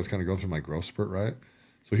body. I was kind of going through my growth spurt, right?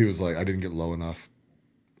 So he was like, I didn't get low enough.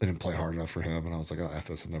 I didn't play hard enough for him. And I was like, oh, F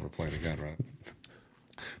this, I'm never playing again, right?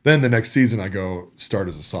 Then the next season I go start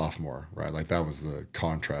as a sophomore, right? Like that was the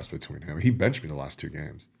contrast between him. He benched me the last 2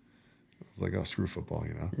 games. I was like, oh, screw football,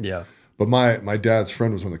 you know? Yeah. But my dad's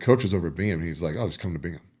friend was one of the coaches over at Bingham. He's like, oh, just come to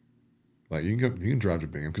Bingham. Like you can drive to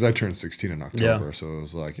Bingham because I turned 16 in October. Yeah. So it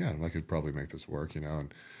was like, yeah, I could probably make this work, you know?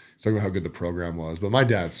 And talking about how good the program was. But my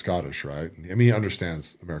dad's Scottish, right? I mean, he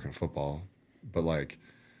understands American football, but like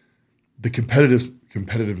the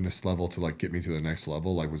competitiveness level to like get me to the next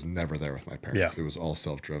level like was never there with my parents. Yeah. It was all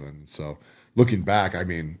self-driven. So looking back, I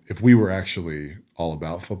mean, if we were actually all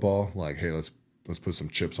about football, like, hey, let's put some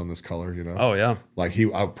chips on this color, you know? Oh yeah. Like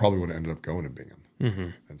I probably would have ended up going to Bingham. Mm-hmm.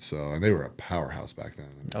 And they were a powerhouse back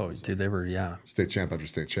then. I mean, dude, they were, yeah. State champ after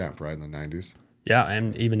state champ, right, in the 90s. Yeah,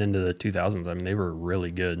 and even into the 2000s. I mean, they were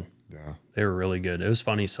really good. Yeah. They were really good. It was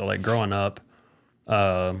funny. So, like, growing up,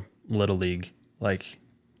 Little League, like,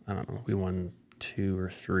 I don't know, we won 2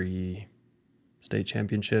 or 3 state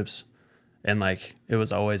championships. And, like, it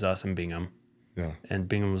was always us and Bingham. Yeah. And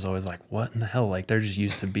Bingham was always like, what in the hell? Like, they're just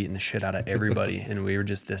used to beating the shit out of everybody. And we were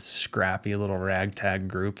just this scrappy little ragtag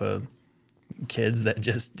group of kids that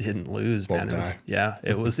just didn't lose, Won't man. die.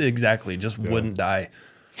 It was exactly, just wouldn't die.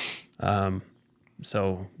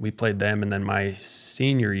 So we played them, and then my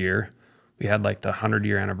senior year, we had like the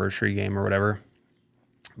 100-year anniversary game or whatever.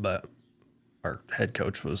 But our head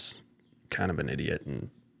coach was kind of an idiot,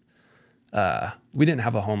 and we didn't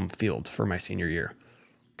have a home field for my senior year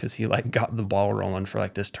because he like got the ball rolling for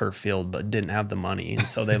like this turf field, but didn't have the money, and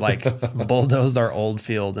so they like bulldozed our old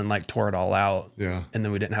field and like tore it all out. Yeah, and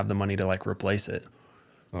then we didn't have the money to like replace it.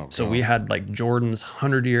 Oh, so we had like Jordan's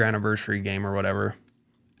 100-year anniversary game or whatever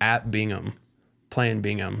at Bingham, playing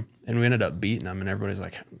Bingham, and we ended up beating them, and everybody's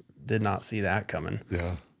like, did not see that coming.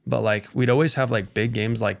 Yeah. But like we'd always have like big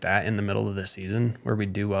games like that in the middle of the season where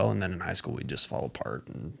we'd do well, and then in high school we'd just fall apart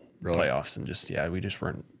and playoffs and just we just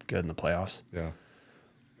weren't good in the playoffs. Yeah.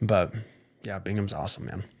 But yeah, Bingham's awesome,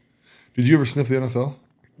 man. Did you ever sniff the NFL?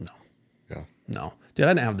 No. Yeah. No. Dude, I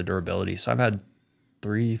didn't have the durability. So I've had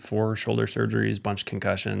 3-4 shoulder surgeries, bunch of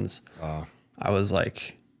concussions. I was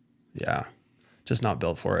like, yeah, just not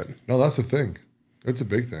built for it. No, that's the thing. It's a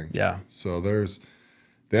big thing. Yeah. So the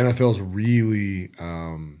NFL's really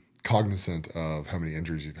cognizant of how many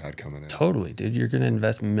injuries you've had coming in. Totally, dude. You're going to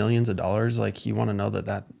invest millions of dollars. Like, you want to know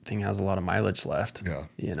that thing has a lot of mileage left. Yeah.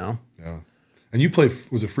 You know? Yeah. And you played,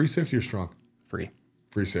 was it free safety or strong? Free.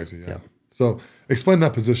 Free safety, yeah. So explain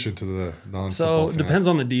that position to the non-football So it fan. depends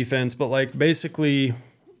on the defense, but like basically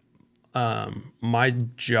my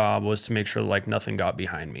job was to make sure like nothing got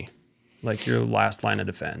behind me. Like your last line of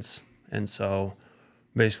defense. And so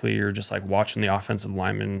basically you're just like watching the offensive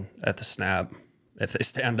lineman at the snap. If they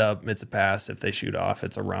stand up, it's a pass. If they shoot off,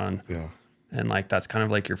 it's a run. Yeah. And like that's kind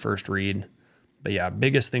of like your first read. But yeah,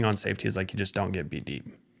 biggest thing on safety is like you just don't get beat deep.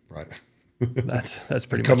 Right. That's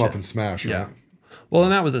pretty much come up it. And smash, yeah. right? Well,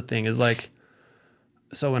 and that was the thing is like,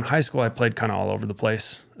 so in high school I played kind of all over the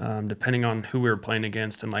place, depending on who we were playing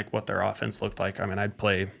against and like what their offense looked like. I mean, I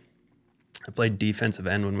played defensive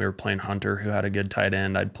end when we were playing Hunter, who had a good tight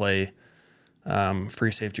end. I'd play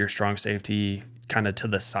free safety or strong safety, kind of to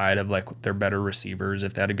the side of like their better receivers.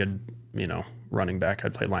 If they had a good, running back,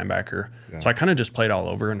 I'd play linebacker. Yeah. So I kind of just played all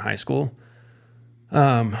over in high school.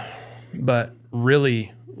 But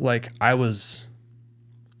really, like I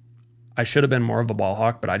should have been more of a ball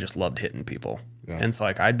hawk, but I just loved hitting people. Yeah. And so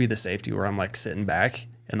like I'd be the safety where I'm like sitting back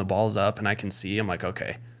and the ball's up and I can see, I'm like,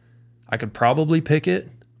 okay, I could probably pick it,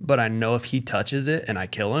 but I know if he touches it and I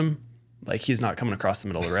kill him, like he's not coming across the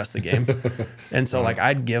middle the rest of the game. And so like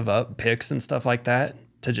I'd give up picks and stuff like that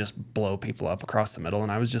to just blow people up across the middle.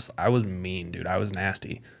 And I was mean, dude. I was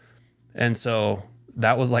nasty. And so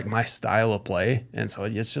that was like my style of play. And so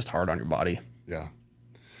it's just hard on your body. Yeah.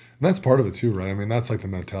 And that's part of it too, right? I mean, that's like the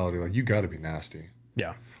mentality, like you got to be nasty.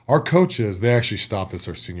 Yeah. Our coaches, they actually stopped this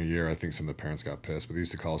our senior year. I think some of the parents got pissed, but they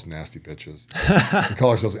used to call us nasty bitches. We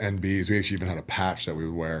call ourselves NBs. We actually even had a patch that we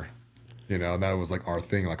would wear, and that was like our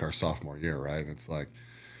thing, like our sophomore year, right? And it's like,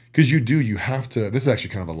 because you have to, this is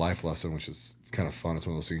actually kind of a life lesson, which is kind of fun. It's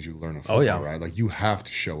one of those things you learn in football, right? Like you have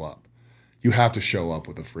to show up. You have to show up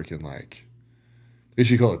with a freaking like, they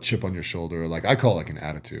should call it chip on your shoulder. Like I call it like an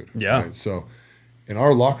attitude. Yeah. Right? So in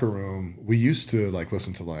our locker room, we used to like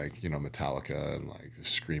listen to like, Metallica and like this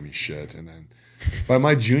screamy shit. And then by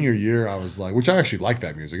my junior year, I was like, which I actually like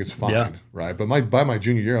that music. It's fine, right? But by my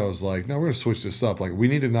junior year, I was like, no, we're going to switch this up. Like we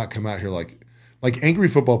need to not come out here like angry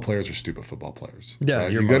football players are stupid football players. Yeah,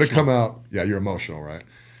 right? You got to come out. Yeah, you're emotional, right?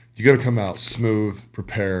 You got to come out smooth,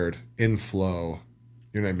 prepared, in flow.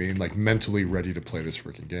 You know what I mean? Like mentally ready to play this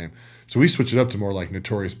freaking game. So we switched it up to more like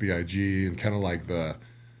Notorious B.I.G. and kind of like the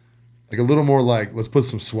Like a little more like, let's put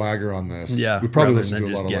some swagger on this. Yeah. We probably listen to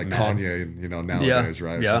a lot of like mad. Kanye, you know, nowadays,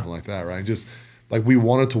 right? Or something like that, right? Just like we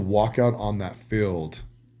wanted to walk out on that field,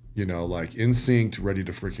 you know, like in sync, ready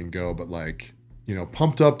to freaking go, but like, you know,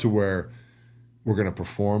 pumped up to where we're going to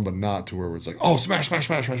perform, but not to where it's like, oh, smash.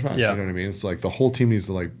 Yeah. You know what I mean? It's like the whole team needs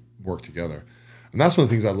to like work together. And that's one of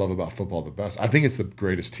the things I love about football the best. I think it's the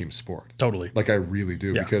greatest team sport. Totally. Like I really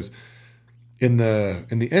do because in the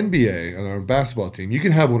NBA and our basketball team, you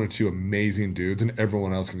can have one or two amazing dudes and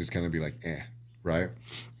everyone else can just kind of be like, right?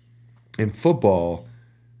 In football,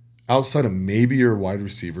 outside of maybe your wide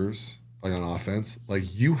receivers, like on offense, like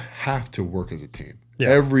you have to work as a team. Yeah.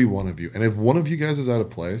 Every one of you. And if one of you guys is out of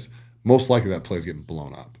place, most likely that play is getting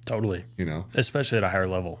blown up. Totally. You know? Especially at a higher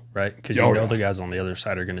level, right? Because you know the guys on the other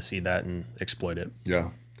side are going to see that and exploit it. Yeah.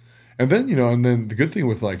 And then, you know, and then the good thing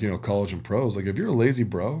with like, you know, college and pros, like if you're a lazy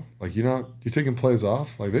bro, like you're taking plays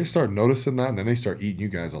off, like they start noticing that and then they start eating you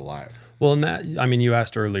guys alive. Well, and that, I mean, you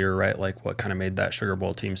asked earlier, right? Like what kind of made that Sugar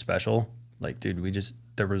Bowl team special? Like, dude,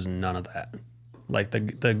 there was none of that. Like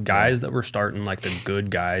the guys that were starting, like the good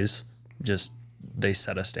guys, just they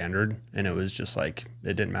set a standard, and it was just like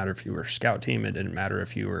it didn't matter if you were scout team, it didn't matter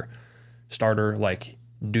if you were starter. Like,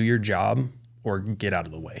 do your job or get out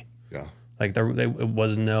of the way. Yeah. Like it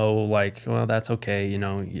was no like, well, that's okay, you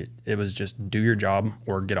know. It was just do your job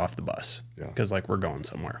or get off the bus. Yeah. Because like we're going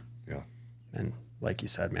somewhere. Yeah. And like you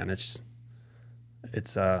said, man, it's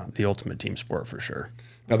the ultimate team sport for sure.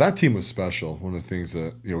 Now that team was special. One of the things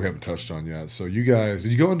that we haven't touched on yet. So you guys,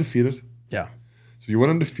 did you go undefeated? Yeah. So you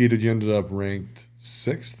went undefeated. You ended up ranked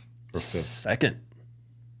 6th or 5th? 2nd.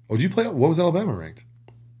 Oh, did you play? What was Alabama ranked?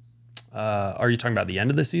 Are you talking about the end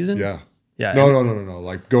of the season? Yeah. Yeah. No.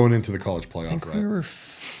 Like going into the college playoff, I think right? we were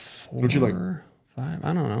 4, What'd you like? 5.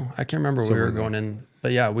 I don't know. I can't remember where we were going in.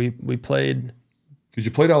 But yeah, we played. Because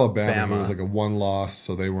you played Alabama, who was like a 1 loss,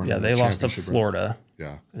 so they weren't. Yeah, in the they lost to championship, Florida.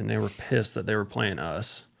 Yeah. And they were pissed that they were playing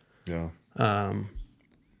us. Yeah.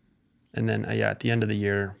 And then, at the end of the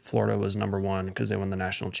year, Florida was number 1 because they won the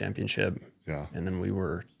national championship. Yeah. And then we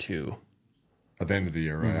were 2. At the end of the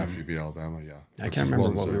year, right? After you beat Alabama, yeah. I can't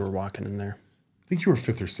remember what we were walking in there. I think you were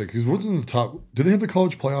 5th or 6th. Because wasn't the top. Did they have the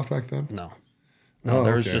college playoff back then? No. No,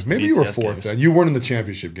 there was just maybe you were 4th then. You weren't in the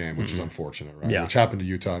championship game, which is unfortunate, right? Yeah. Which happened to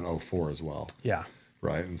Utah in 2004 as well. Yeah.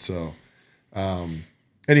 Right. And so,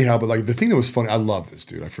 anyhow, but like the thing that was funny, I love this,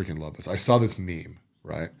 dude. I freaking love this. I saw this meme,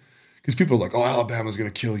 right? Because people are like, oh, Alabama's going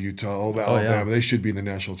to kill Utah. Oh, Alabama, they should be in the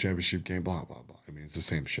national championship game, blah, blah, blah. I mean, it's the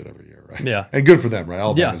same shit every year, right? Yeah. And good for them, right?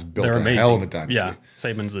 Alabama's built a hell of a dynasty. Yeah.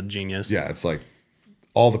 Saban's a genius. Yeah. It's like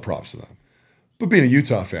all the props to them. But being a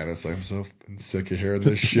Utah fan, it's like, I'm so sick of hearing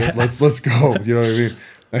this shit. Let's go. You know what I mean?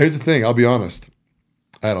 Now, here's the thing. I'll be honest.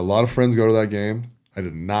 I had a lot of friends go to that game. I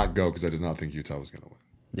did not go because I did not think Utah was going to win.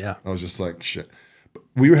 Yeah. I was just like, shit. But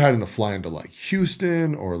we were having to fly into like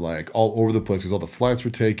Houston or like all over the place because all the flights were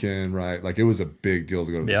taken, right? Like it was a big deal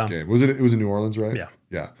to go to this game. It was in New Orleans, right? Yeah.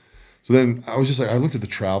 Yeah. So then I was just like, I looked at the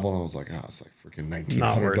travel and I was like, it's like freaking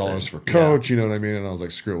 $1,900 for coach. You know what I mean? And I was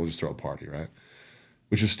like, screw it, we'll just throw a party, right?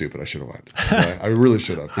 Which is stupid. I should have went. Right? I really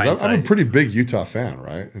should have. Because I'm a pretty big Utah fan,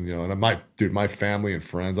 right? And and my family and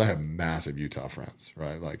friends, I have massive Utah friends,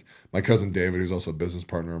 right? Like my cousin David, who's also a business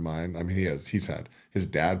partner of mine. I mean, he's had his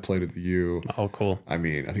dad played at the U. Oh, cool. I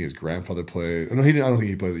mean, I think his grandfather played. No, he didn't. I don't think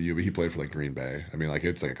he played at the U, but he played for like Green Bay. I mean, like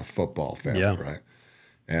it's like a football family, right?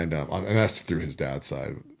 And that's through his dad's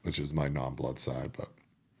side, which is my non-blood side. But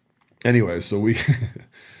anyway, so we,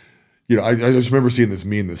 I just remember seeing this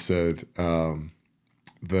meme that said.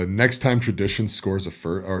 The next time tradition scores a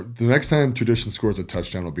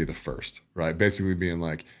touchdown will be the first, right? Basically being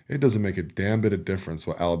like, it doesn't make a damn bit of difference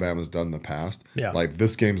what Alabama's done in the past. Yeah. Like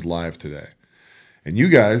this game's live today. And you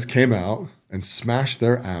guys came out and smashed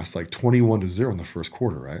their ass like 21-0 in the first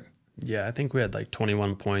quarter, right? Yeah, I think we had like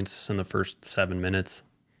 21 points in the first 7 minutes.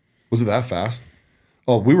 Was it that fast?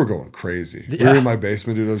 Oh, we were going crazy. Yeah. We were in my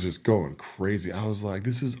basement, dude. I was just going crazy. I was like,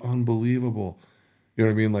 this is unbelievable. You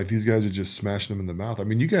know what I mean? Like these guys would just smash them in the mouth. I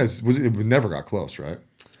mean, you guys it never got close, right?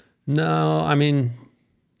 No, I mean,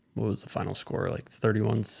 what was the final score? Like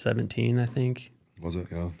 31-17, I think. Was it?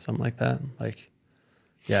 Yeah. Something like that. Like,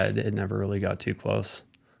 yeah, it never really got too close.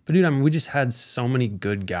 But dude, I mean, we just had so many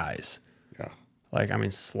good guys. Yeah. Like, I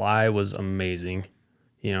mean, Sly was amazing.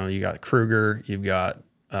 You know, you got Kruger, you've got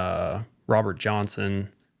Robert Johnson,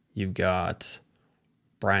 you've got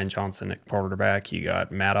Brian Johnson at quarterback. You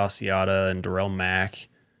got Matt Asiata and Darrell Mack.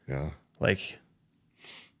 Yeah. Like,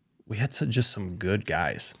 we had just some good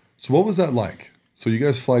guys. So what was that like? So you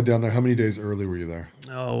guys fly down there. How many days early were you there?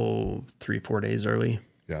 Oh, 3-4 days early.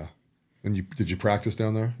 Yeah. And did you practice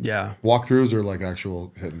down there? Yeah. Walkthroughs or like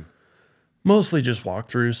actual hitting? Mostly just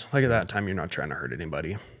walkthroughs. Like at that time, you're not trying to hurt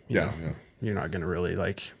anybody. You know? Yeah. You're not going to really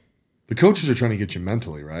like. The coaches are trying to get you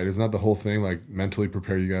mentally, right? Isn't that the whole thing? Like mentally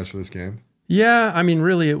prepare you guys for this game? Yeah. I mean,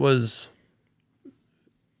 really, it was.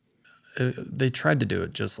 They tried to do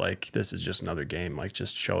it just like this is just another game. Like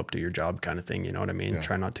just show up to your job kind of thing. You know what I mean? Yeah.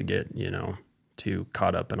 Try not to get, too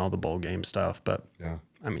caught up in all the bowl game stuff. But yeah,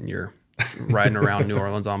 I mean, you're riding around New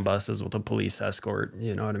Orleans on buses with a police escort.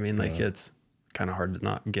 You know what I mean? Like it's kind of hard to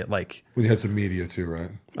not get like. When you had some media too, right?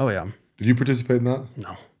 Oh yeah. Did you participate in that?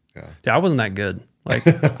 No. Yeah, I wasn't that good. Like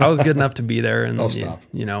I was good enough to be there and stop.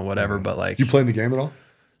 Whatever. But like, did you play in the game at all?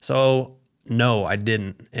 So no, I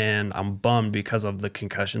didn't, and I'm bummed because of the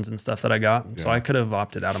concussions and stuff that I got. Yeah. So I could have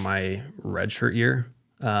opted out of my redshirt year,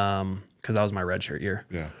 because that was my redshirt year.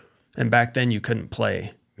 Yeah. And back then you couldn't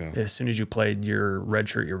play. Yeah. As soon as you played, your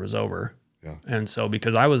redshirt year was over. Yeah. And so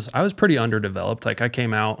because I was pretty underdeveloped, like I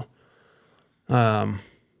came out,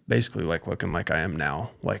 basically like looking like I am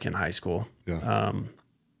now, like in high school. Yeah.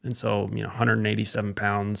 And so, 187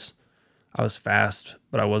 pounds, I was fast,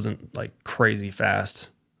 but I wasn't like crazy fast.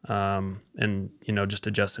 And, just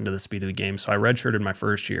adjusting to the speed of the game. So I redshirted my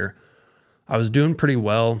first year. I was doing pretty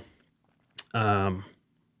well.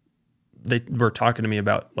 They were talking to me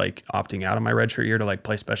about like opting out of my redshirt year to like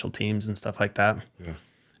play special teams and stuff like that. Yeah.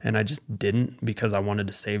 And I just didn't because I wanted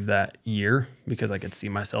to save that year because I could see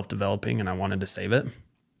myself developing and I wanted to save it. And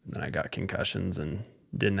then I got concussions and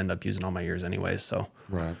didn't end up using all my years anyways. So,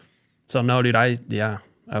 right. So no, dude, I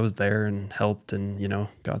was there and helped and,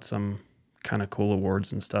 got some kind of cool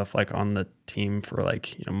awards and stuff like on the team for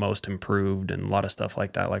like, most improved and a lot of stuff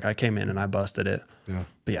like that. Like I came in and I busted it. Yeah.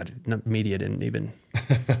 But yeah, media didn't even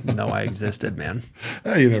know I existed, man.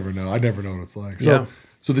 You never know. I never know what it's like. So,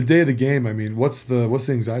 so the day of the game, I mean, what's the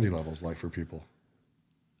anxiety levels like for people?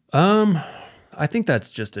 I think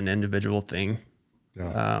that's just an individual thing.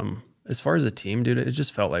 Yeah. As far as a team, dude, it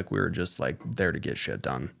just felt like we were just like there to get shit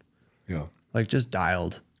done. Yeah. Like just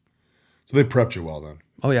dialed. So they prepped you well then.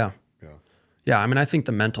 Oh yeah. Yeah. Yeah. I mean, I think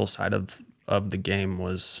the mental side of the game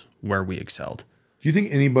was where we excelled. Do you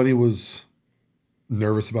think anybody was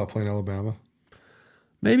nervous about playing Alabama?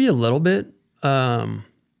 Maybe a little bit.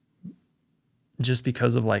 Just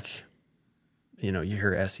because of like, you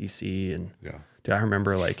hear SEC and dude, I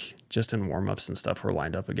remember like just in warmups and stuff, we're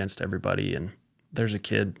lined up against everybody. And there's a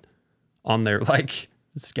kid on their like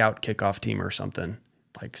scout kickoff team or something,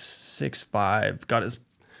 like 6'5", got his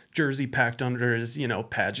jersey packed under his,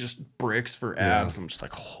 pad, just bricks for abs. I'm just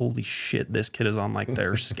like, holy shit, this kid is on like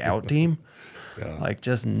their scout team. Yeah. Like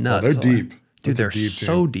just nuts. Oh, they're deep. Dude, they're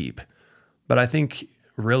so deep. But I think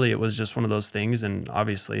really it was just one of those things. And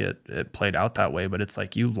obviously it played out that way, but it's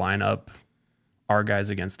like you line up our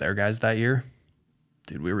guys against their guys that year.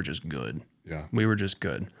 Dude, we were just good. Yeah. We were just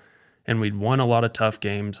good. And we'd won a lot of tough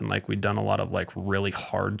games and like we'd done a lot of like really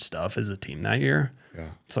hard stuff as a team that year. Yeah.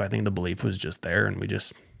 So I think the belief was just there and we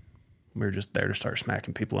were just there to start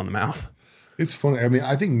smacking people in the mouth. It's funny. I mean,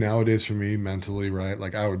 I think nowadays for me mentally, right?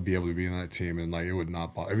 Like I would be able to be in that team and like it would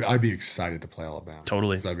not bother. I mean, I'd be excited to play Alabama.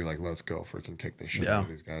 Totally. I'd be like, let's go freaking kick the shit out of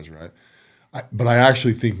these guys, right? But I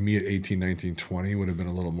actually think me at 18, 19, 20 would have been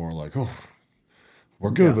a little more like, oh, we're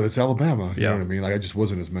good, but it's Alabama. You know what I mean? Like I just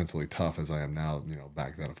wasn't as mentally tough as I am now,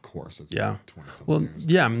 back then, of course. It's 20-something years.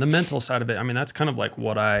 Yeah, I mean, the mental side of it, I mean, that's kind of like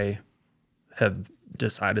what I have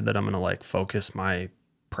decided that I'm going to like focus my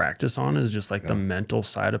practice on is just like the mental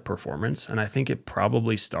side of performance. And I think it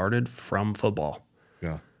probably started from football.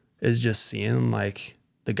 Yeah. Is just seeing like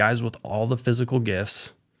the guys with all the physical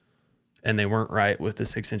gifts and they weren't right with the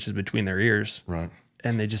 6 inches between their ears. Right.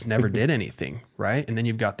 And they just never did anything. Right. And then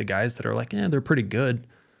you've got the guys that are like, they're pretty good,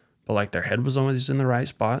 but like their head was always in the right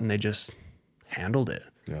spot and they just handled it.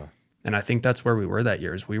 Yeah. And I think that's where we were that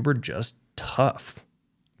year is we were just tough.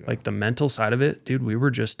 Yeah. Like the mental side of it, dude, we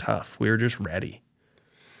were just tough. We were just ready.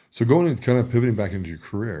 So going and kind of pivoting back into your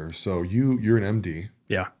career. So you're an MD.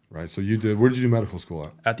 Yeah. Right. So where did you do medical school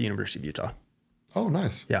at? At the University of Utah. Oh,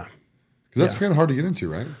 nice. Yeah. Because that's kind of hard to get into,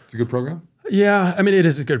 right? It's a good program. Yeah. I mean, it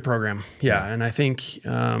is a good program. Yeah. And I think,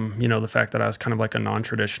 the fact that I was kind of like a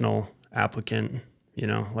non-traditional applicant,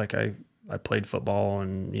 like I played football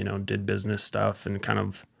and, did business stuff and kind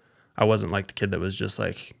of, I wasn't like the kid that was just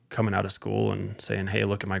like coming out of school and saying, hey,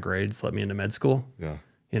 look at my grades, let me into med school. Yeah.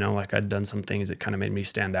 Like I'd done some things that kind of made me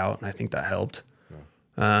stand out, and I think that helped.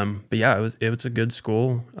 Yeah. But yeah, it was a good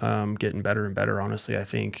school, getting better and better. Honestly, I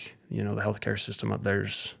think the healthcare system up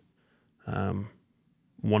there's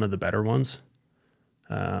one of the better ones,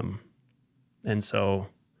 and so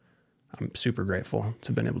I'm super grateful to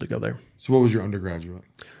have been able to go there. So, what was your undergraduate?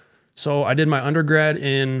 So I did my undergrad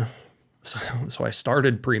in. So I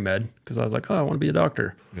started pre-med because I was like, oh, I want to be a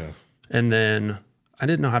doctor. Yeah. And then I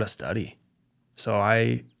didn't know how to study. So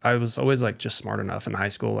I was always like just smart enough in high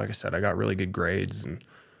school. Like I said, I got really good grades and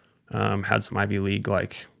had some Ivy League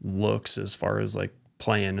like looks as far as like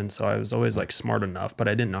playing. And so I was always like smart enough, but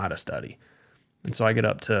I didn't know how to study. And so I get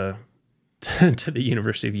up to the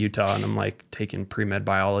University of Utah and I'm like taking pre-med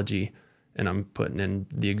biology and I'm putting in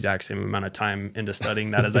the exact same amount of time into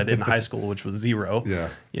studying that as I did in high school, which was 0. Yeah.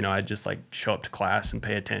 You know, I just like show up to class and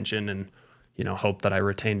pay attention and, you know, hope that I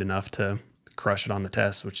retained enough to crush it on the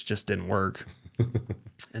test, which just didn't work.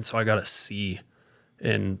 And so I got a C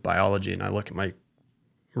in biology and I look at my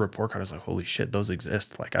report card. I was like, holy shit, those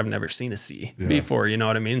exist. Like I've never seen a C before, you know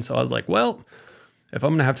what I mean? So I was like, well, if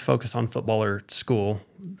I'm going to have to focus on football or school,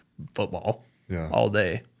 football all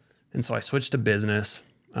day. And so I switched to business,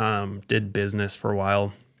 did business for a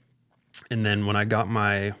while. And then when I got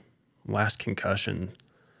my last concussion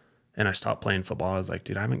and I stopped playing football, I was like,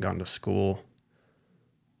 dude, I haven't gone to school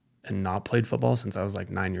and not played football since I was like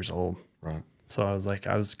 9 years old. Right. So I was like,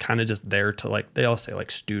 I was kind of just there to like, they all say like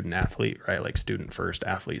student athlete, right? Like student first,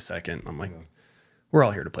 athlete second. I'm like, we're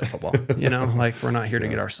all here to play football, you know, like we're not here to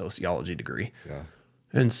get our sociology degree. Yeah.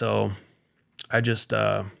 And so I just,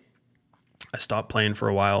 I stopped playing for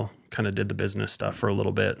a while, kind of did the business stuff for a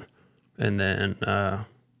little bit. And then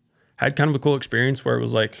had kind of a cool experience where it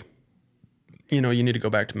was like, you know, you need to go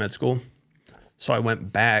back to med school. So I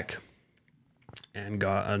went back and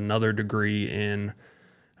got another degree in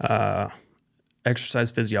exercise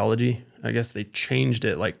physiology. I guess they changed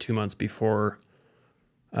it like 2 months before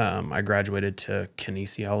I graduated to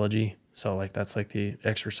kinesiology. So like that's like the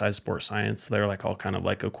exercise sport science. They're like all kind of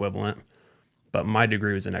like equivalent. But my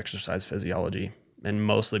degree was in exercise physiology, and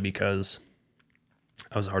mostly because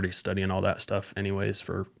I was already studying all that stuff anyways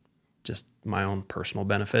for just my own personal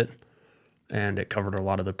benefit. And it covered a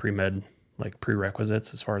lot of the pre-med like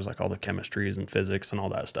prerequisites as far as like all the chemistries and physics and all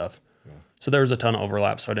that stuff. Yeah. So there was a ton of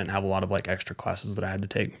overlap. So I didn't have a lot of like extra classes that I had to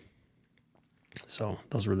take. So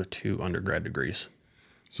those were the 2 undergrad degrees.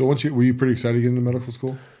 So were you pretty excited to get into medical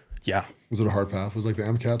school? Yeah. Was it a hard path? Was like the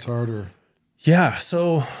MCATs hard or? Yeah.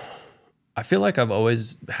 So I feel like I've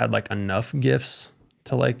always had like enough gifts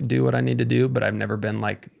to like do what I need to do, but I've never been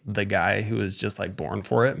like the guy who was just like born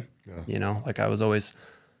for it. Yeah. You know, like I was always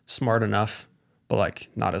smart enough, but like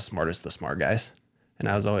not as smart as the smart guys. And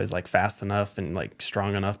I was always like fast enough and like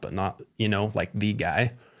strong enough, but not, you know, like the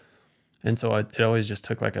guy. And so it always just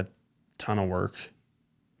took like a ton of work.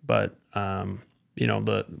 But, you know,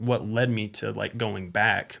 what led me to like going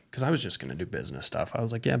back, because I was just going to do business stuff. I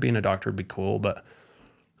was like, yeah, being a doctor would be cool. But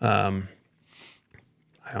I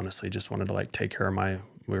honestly just wanted to like take care of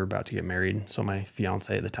we were about to get married. So my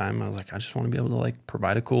fiance at the time, I was like, I just want to be able to like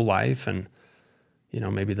provide a cool life. And, you know,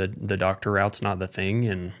 maybe the doctor route's not the thing.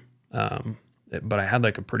 And, but I had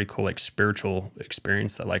like a pretty cool like spiritual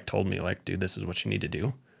experience that like told me like, dude, this is what you need to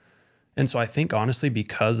do. And so I think honestly,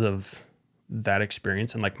 because of that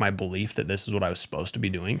experience and like my belief that this is what I was supposed to be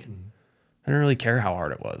doing, I didn't really care how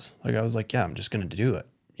hard it was. Like I was like, yeah, I'm just going to do it.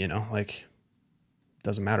 You know, like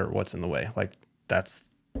doesn't matter what's in the way. Like that's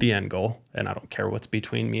the end goal. And I don't care what's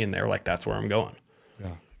between me and there. Like that's where I'm going.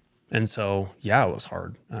 Yeah. And so, yeah, it was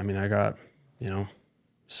hard. I mean, I got, you know,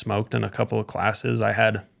 smoked in a couple of classes. I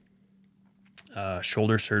had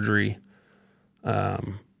shoulder surgery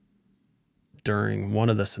during one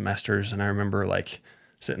of the semesters. And I remember like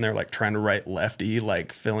sitting there, like trying to write lefty,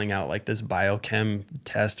 like filling out like this biochem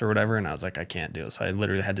test or whatever. And I was like, I can't do it. So I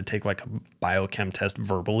literally had to take like a biochem test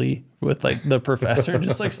verbally with like the professor,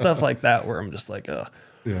 just like stuff like that, where I'm just like, ugh.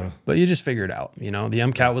 Yeah. But you just figure it out, you know, the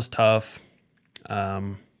MCAT was tough. I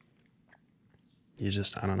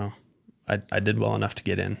don't know. I did well enough to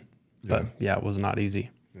get in, but yeah, it was not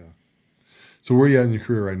easy. Yeah. So where are you at in your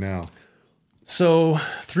career right now? So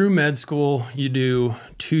through med school, you do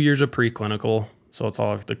 2 years of preclinical. So it's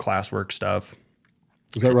all the classwork stuff.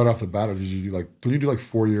 Is that right off the bat, or don't you do like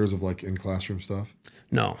 4 years of like in classroom stuff?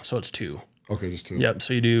 No. So it's 2. Okay. Just 2. Yep.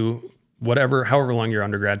 So you do however long your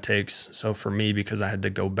undergrad takes. So for me, because I had to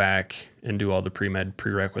go back and do all the pre-med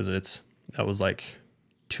prerequisites, that was like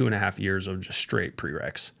 2.5 years of just straight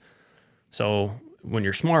prereqs. So when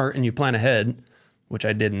you're smart and you plan ahead, which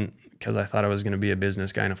I didn't because I thought I was going to be a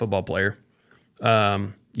business guy and a football player,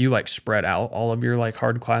 you like spread out all of your like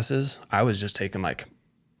hard classes. I was just taking like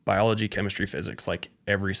biology, chemistry, physics, like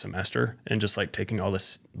every semester, and just like taking all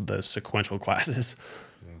the sequential classes.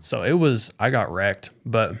 Yeah. So I got wrecked,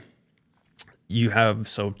 but you have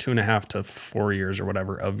 2.5 to 4 years or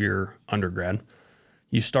whatever of your undergrad.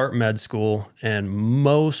 You start med school, and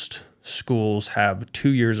most schools have 2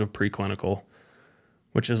 years of preclinical,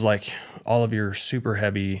 which is like all of your super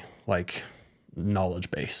heavy like knowledge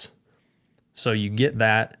base. So you get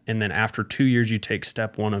that, and then after 2 years, you take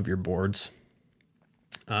step 1 of your boards,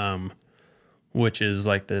 which is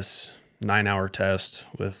like this 9-hour test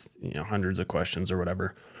with hundreds of questions or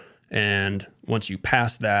whatever. And once you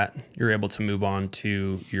pass that, you're able to move on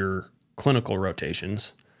to your clinical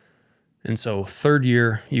rotations. And so 3rd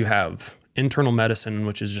year, you have internal medicine,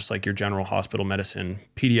 which is just like your general hospital medicine,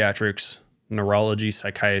 pediatrics, neurology,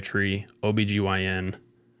 psychiatry, OBGYN,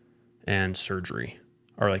 and surgery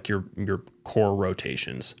are like your core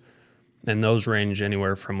rotations. And those range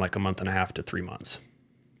anywhere from like a month and a half to 3 months.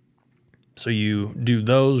 So you do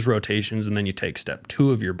those rotations, and then you take step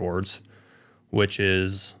 2 of your boards, which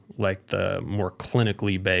is like the more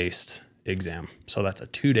clinically based exam. So that's a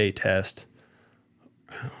 2-day test.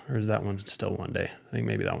 Or is that one still 1 day? I think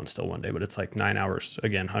maybe that one's still 1 day, but it's like 9 hours.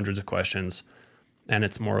 Again, hundreds of questions. And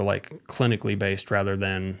it's more like clinically based rather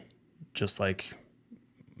than just like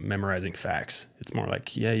memorizing facts. It's more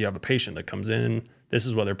like, you have a patient that comes in. This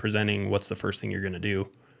is what they're presenting. What's the first thing you're going to do?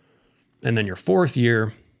 And then your 4th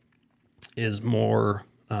year is more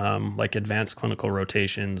like advanced clinical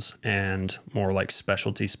rotations and more like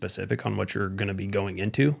specialty specific on what you're going to be going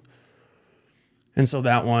into. And so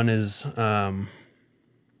that one is, a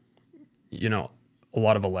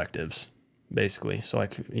lot of electives, basically. So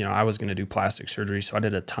like, I was going to do plastic surgery, so I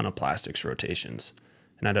did a ton of plastics rotations,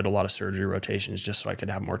 and I did a lot of surgery rotations just so I could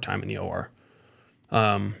have more time in the OR.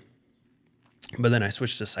 But then I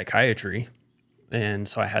switched to psychiatry, and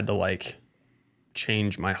so I had to like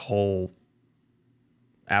change my whole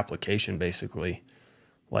application basically,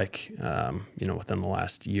 like, within the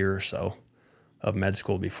last year or so of med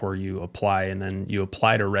school before you apply. And then you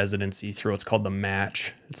apply to residency through what's called the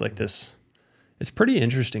match. It's like this, it's pretty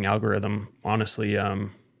interesting algorithm, honestly. I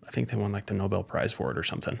think they won like the Nobel Prize for it or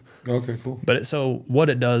something. Okay, cool. But so what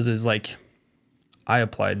it does is like, I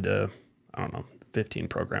applied to, 15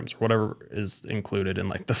 programs or whatever is included in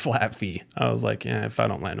like the flat fee. I was like, if I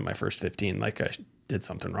don't land in my first 15, like I did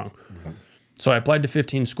something wrong. Right. So I applied to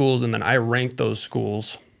 15 schools, and then I ranked those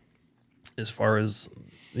schools as far as,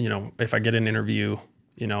 if I get an interview,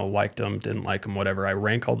 liked them, didn't like them, whatever. I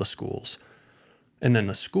rank all the schools, and then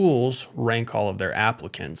the schools rank all of their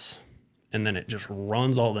applicants, and then it just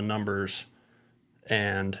runs all the numbers.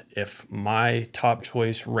 And if my top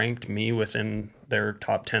choice ranked me within their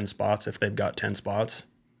top 10 spots, if they've got 10 spots,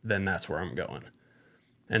 then that's where I'm going.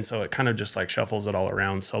 And so it kind of just like shuffles it all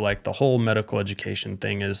around. So like the whole medical education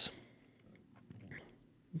thing is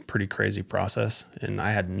pretty crazy process, and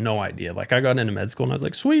I had no idea. Like I got into med school and I was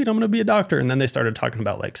like, sweet, I'm gonna be a doctor, and then they started talking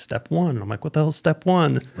about like step 1, and I'm like, what the hell's step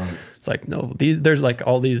 1? Right. It's like, no, there's like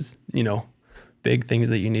all these big things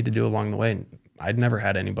that you need to do along the way, and I'd never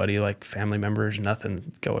had anybody like family members,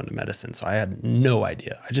 nothing, go into medicine, so I had no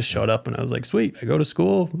idea. I just showed up and I was like, sweet, I go to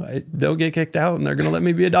school, they'll get kicked out and they're gonna let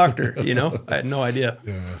me be a doctor. I had no idea.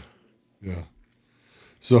 Yeah.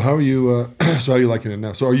 So how are you? So how are you liking it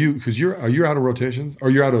now? So are you out of rotation,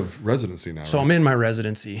 or you're out of residency now? So right? I'm in my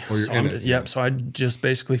residency. Oh, you're in it. Yep. So I just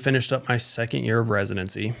basically finished up my 2nd year of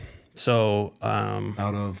residency. So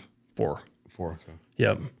out of 4. Okay.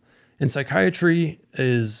 Yep. And psychiatry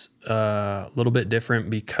is a little bit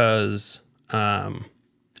different because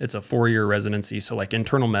it's a 4-year residency. So like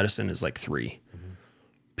internal medicine is like 3,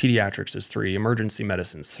 pediatrics is 3, emergency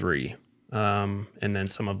medicine's 3, and then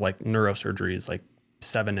some of like neurosurgery is like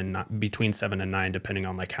 7 and 9, between 7 and 9, depending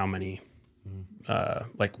on like how many,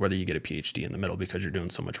 like whether you get a PhD in the middle because you're doing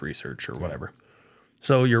so much research or whatever.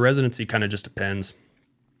 So your residency kind of just depends.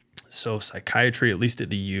 So psychiatry, at least at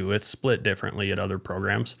the U, it's split differently at other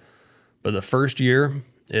programs. But the first year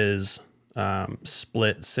is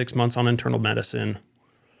split 6 months on internal medicine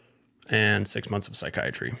and 6 months of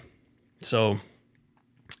psychiatry. So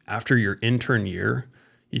after your intern year,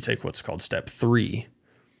 you take what's called step 3.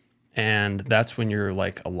 And that's when you're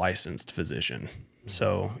like a licensed physician.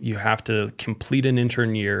 So you have to complete an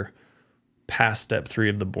intern year, pass step 3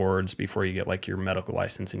 of the boards before you get like your medical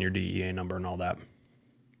license and your DEA number and all that.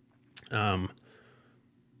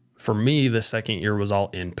 For me, the 2nd year was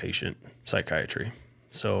all inpatient psychiatry.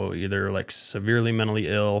 So either like severely mentally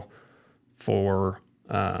ill for,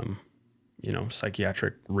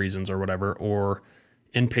 psychiatric reasons or whatever, or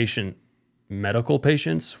inpatient medical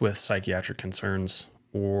patients with psychiatric concerns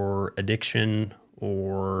or addiction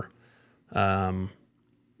or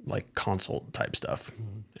like consult type stuff.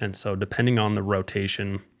 And so depending on the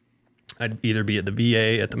rotation, I'd either be at the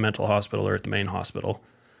VA, at the mental hospital, or at the main hospital,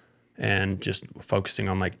 and just focusing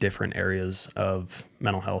on like different areas of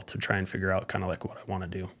mental health to try and figure out kind of like what I want to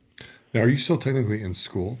do. Now, are you still technically in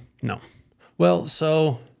school? No. Well,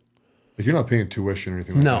 so like you're not paying tuition or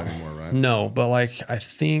anything like that anymore, right? No, but like I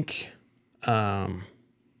think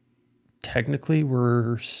technically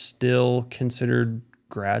we're still considered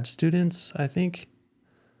grad students, I think.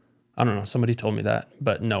 I don't know. Somebody told me that,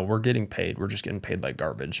 but no, we're getting paid. We're just getting paid like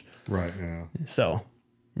garbage. Right. Yeah. So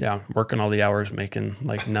yeah, working all the hours, making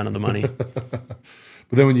like none of the money.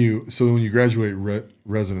 But then when you graduate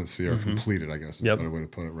residency or completed, I guess is a better way to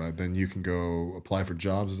put it, right? Then you can go apply for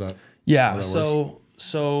jobs. Is that? Yeah.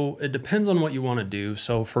 So it depends on what you want to do.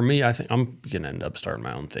 So for me, I think I'm going to end up starting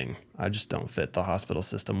my own thing. I just don't fit the hospital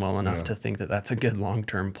system well enough to think that that's a good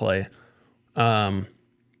long-term play. But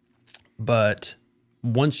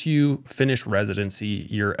once you finish residency,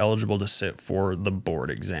 you're eligible to sit for the board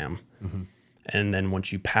exam. Mm-hmm. And then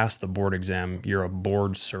once you pass the board exam, you're a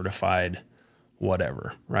board certified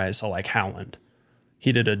whatever, right? So like Howland,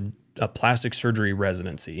 he did a plastic surgery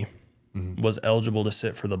residency, was eligible to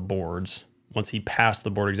sit for the boards. Once he passed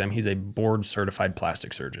the board exam, he's a board certified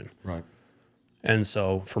plastic surgeon. Right. And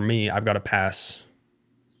so for me, I've got to pass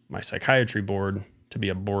my psychiatry board to be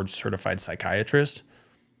a board certified psychiatrist.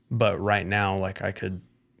 But right now, like I could,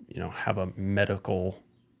 have a medical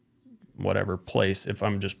whatever place if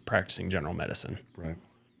I'm just practicing general medicine. Right.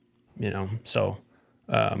 So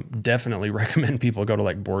definitely recommend people go to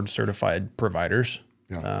like board certified providers.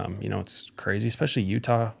 Yeah. It's crazy, especially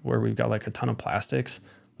Utah where we've got like a ton of plastics.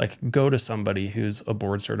 Like go to somebody who's a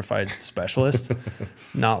board certified specialist,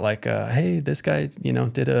 not like, hey, this guy,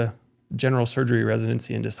 did a general surgery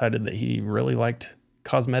residency and decided that he really liked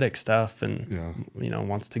cosmetic stuff and,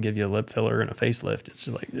 wants to give you a lip filler and a facelift. It's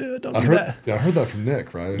just like, don't do that. Yeah, I heard that from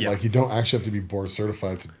Nick, right? Yeah. Like you don't actually have to be board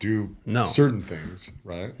certified to do certain things,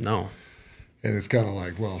 right? No. And it's kind of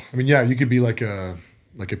like, well, I mean, yeah, you could be like a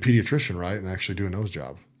pediatrician, right? And actually do a nose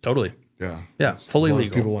job. Totally. Yeah. Yeah. Fully legal. As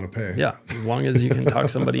people want to pay. Yeah. As long as you can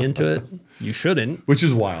talk somebody into it, you shouldn't. Which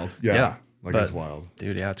is wild. Yeah. Yeah. Like it's wild.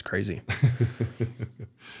 Dude, yeah, it's crazy.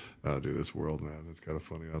 Oh, dude, this world, man, it's kind of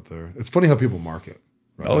funny out there. It's funny how people market.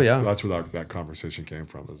 Right? Oh, That's where that conversation came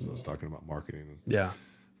from, is I was talking about marketing. And yeah.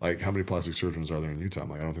 Like, how many plastic surgeons are there in Utah?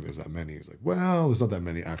 I'm like, I don't think there's that many. He's like, well, there's not that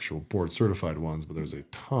many actual board certified ones, but there's a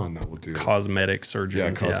ton that will do cosmetic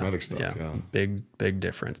surgeons. Yeah, cosmetic stuff. Yeah. Big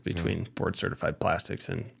difference between board certified plastics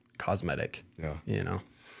and cosmetic. Yeah.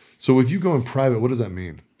 So with you going private, what does that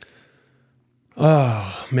mean?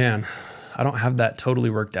 Oh, man. I don't have that totally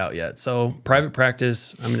worked out yet. So private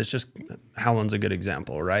practice, I mean, it's just Howland's a good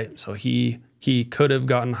example, right? So he could have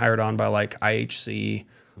gotten hired on by like IHC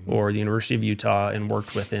or the University of Utah and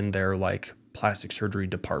worked within their like plastic surgery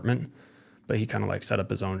department, but he kind of like set up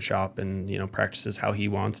his own shop and, practices how he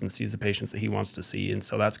wants and sees the patients that he wants to see. And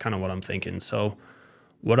so that's kind of what I'm thinking. So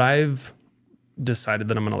what I've decided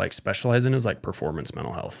that I'm going to like specialize in is like performance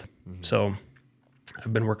mental health. So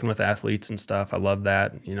I've been working with athletes and stuff. I love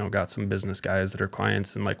that, got some business guys that are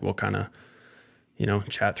clients and like, we'll kind of,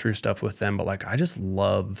 chat through stuff with them. But like, I just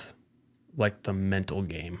love like the mental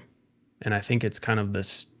game. And I think it's kind of the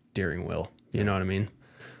steering wheel, you know what I mean?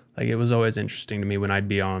 Like it was always interesting to me when I'd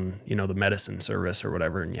be on, the medicine service or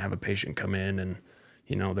whatever, and you have a patient come in and,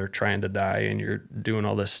 they're trying to die and you're doing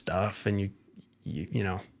all this stuff and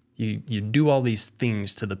you do all these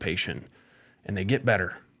things to the patient and they get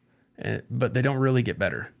better. But they don't really get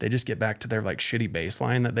better. They just get back to their like shitty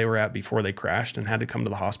baseline that they were at before they crashed and had to come to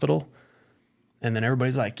the hospital. And then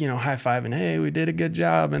everybody's like, high fiving, hey, we did a good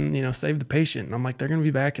job and, saved the patient. And I'm like, they're going to be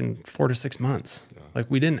back in 4 to 6 months. Yeah. Like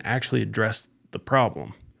we didn't actually address the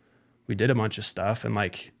problem. We did a bunch of stuff and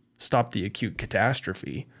like stopped the acute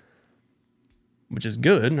catastrophe, which is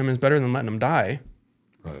good. I mean, it's better than letting them die.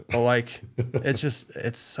 Right. But like,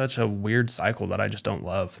 it's such a weird cycle that I just don't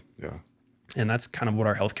love. Yeah. And that's kind of what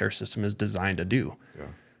our healthcare system is designed to do. Yeah.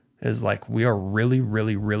 Is like we are really,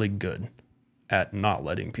 really, really good at not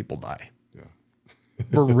letting people die. Yeah.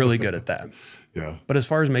 We're really good at that. Yeah. But as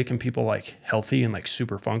far as making people like healthy and like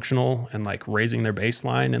super functional and like raising their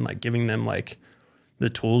baseline and like giving them like the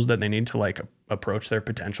tools that they need to like approach their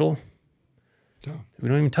potential, we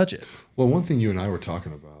don't even touch it. Well, one thing you and I were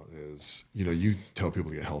talking about is, you tell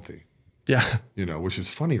people to get healthy. Yeah. Which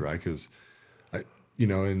is funny, right? Because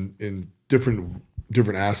in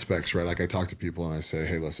different aspects, right? Like I talk to people and I say,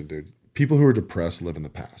 hey, listen, dude, people who are depressed live in the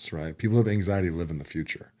past, right? People who have anxiety live in the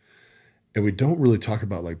future. And we don't really talk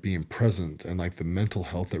about like being present and like the mental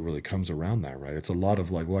health that really comes around that, right? It's a lot of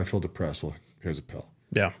like, well, I feel depressed. Well, here's a pill.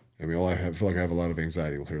 Yeah. I mean, I feel like I have a lot of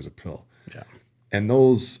anxiety. Well, here's a pill. Yeah. And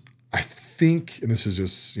those, I think, and this is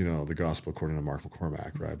just, the gospel according to Mark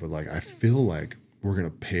McCormack, right? But like, I feel like we're going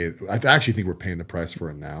to pay, I actually think we're paying the price for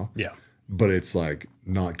it now. Yeah. But it's like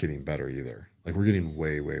not getting better either. Like we're getting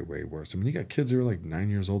way, way, way worse. I mean, you got kids who are like 9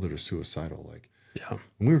 years old that are suicidal. Like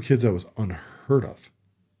when we were kids, that was unheard of,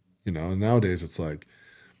 and nowadays it's like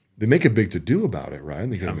they make a big to-do about it, right?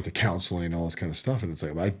 And they get them into counseling and all this kind of stuff. And it's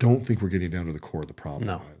like, I don't think we're getting down to the core of the problem.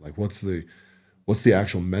 No. Right? Like, what's the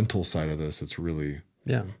actual mental side of this that's really,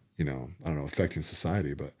 you know, I don't know, affecting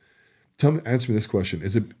society. But answer me this question.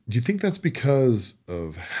 Do you think that's because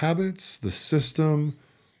of habits, the system,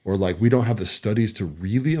 or like we don't have the studies to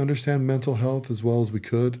really understand mental health as well as we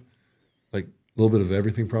could? Like a little bit of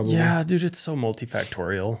everything probably? Yeah, dude, it's so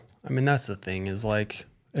multifactorial. I mean, that's the thing is like,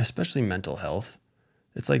 especially mental health,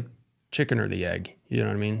 it's like chicken or the egg. You know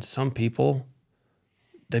what I mean? Some people,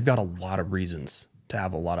 they've got a lot of reasons to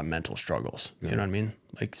have a lot of mental struggles. You know what I mean?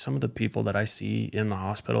 Like some of the people that I see in the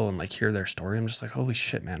hospital and like hear their story, I'm just like, holy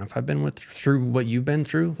shit, man. If I've been through what you've been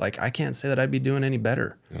through, like I can't say that I'd be doing any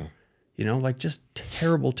better. Yeah. You know, like just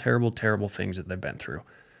terrible, terrible, terrible things that they've been through.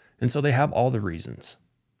 And so they have all the reasons,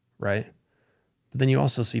 right? But then you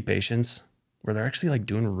also see patients where they're actually like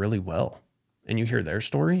doing really well. And you hear their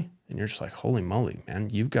story and you're just like, holy moly, man,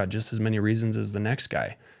 you've got just as many reasons as the next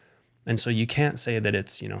guy. And so you can't say that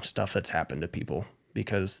it's, you know, stuff that's happened to people,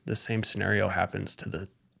 because the same scenario happens to the,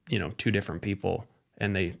 you know, two different people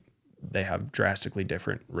and they have drastically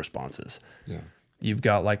different responses. Yeah. You've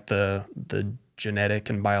got like the genetic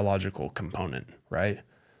and biological component, right?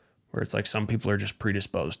 Where it's like some people are just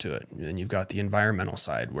predisposed to it. And then you've got the environmental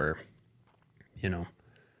side where, you know,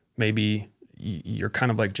 maybe you're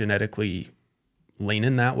kind of like genetically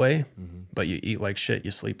leaning that way, but you eat like shit,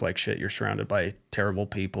 you sleep like shit, you're surrounded by terrible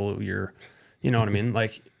people, you know what I mean?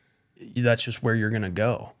 Like that's just where you're going to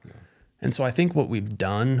go. Yeah. And so I think what we've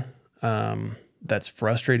done, that's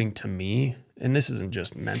frustrating to me, and this isn't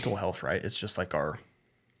just mental health, right? It's just like our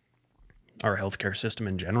healthcare system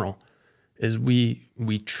in general, is we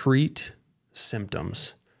treat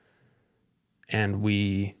symptoms and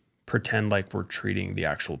we pretend like we're treating the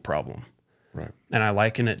actual problem. Right. And I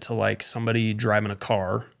liken it to like somebody driving a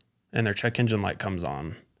car and their check engine light comes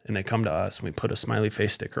on and they come to us and we put a smiley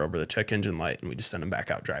face sticker over the check engine light and we just send them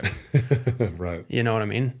back out driving. Right. You know what I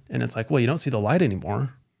mean? And it's like, well, you don't see the light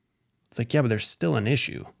anymore. It's like, yeah, but there's still an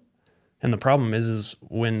issue. And the problem is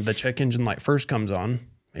when the check engine light first comes on,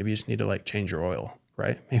 maybe you just need to like change your oil,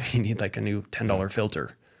 right? Maybe you need like a new $10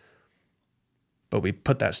 filter. But we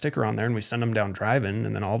put that sticker on there and we send them down driving,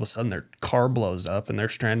 and then all of a sudden their car blows up and they're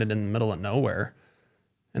stranded in the middle of nowhere.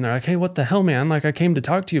 And they're like, hey, what the hell, man? Like, I came to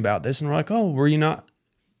talk to you about this. And we're like, oh,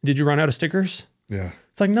 did you run out of stickers? Yeah.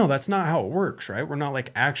 It's like, no, that's not how it works, right? We're not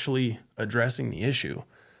like actually addressing the issue.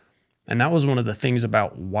 And that was one of the things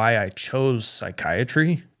about why I chose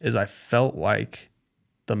psychiatry, is I felt like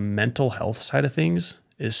the mental health side of things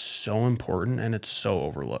is so important and it's so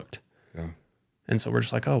overlooked. Yeah. And so we're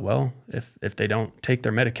just like, oh, well, if they don't take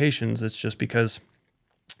their medications, it's just because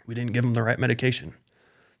we didn't give them the right medication.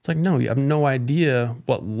 It's like, no, you have no idea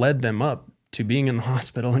what led them up to being in the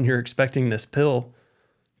hospital, and you're expecting this pill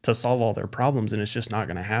to solve all their problems, and it's just not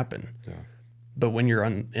going to happen. Yeah. But when you're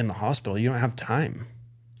in the hospital, you don't have time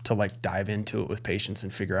to like dive into it with patients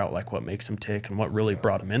and figure out like what makes them tick and what really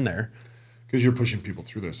brought them in there. Because you're pushing people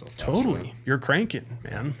through this so fast. Totally. Right? You're cranking,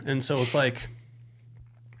 man. And so it's like,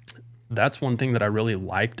 that's one thing that I really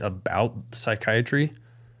liked about psychiatry,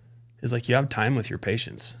 is like you have time with your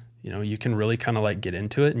patients. You know, you can really kind of like get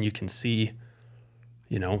into it and you can see,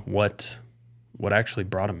 you know, what actually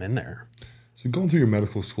brought them in there. So going through your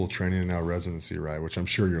medical school training and now residency, right, which I'm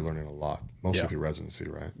sure you're learning a lot, mostly through residency,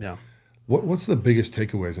 right? Yeah. What's the biggest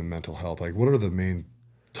takeaways in mental health? Like, what are the main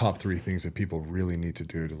top 3 things that people really need to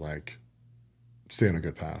do to like stay on a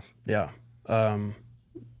good path? Yeah.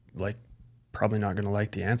 Like, probably not going to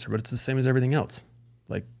like the answer, but it's the same as everything else.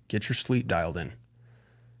 Like, get your sleep dialed in.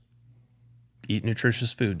 Eat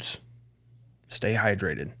nutritious foods. Stay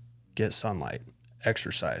hydrated. Get sunlight.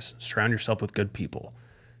 Exercise. Surround yourself with good people.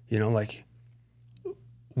 You know, like,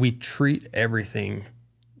 we treat everything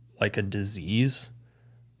like a disease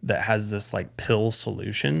that has this like pill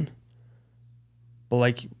solution, but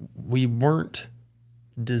like we weren't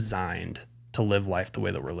designed to live life the way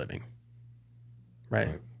that we're living, right?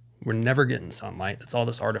 We're never getting sunlight. It's all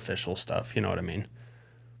this artificial stuff, you know what I mean?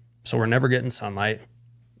 So we're never getting sunlight.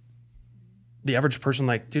 The average person,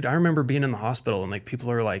 like, dude, I remember being in the hospital and like people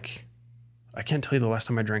are like, I can't tell you the last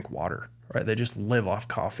time I drank water, right? They just live off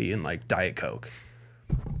coffee and like Diet Coke.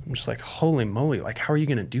 I'm just like, holy moly, like how are you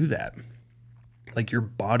going to do that? Like your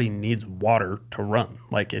body needs water to run.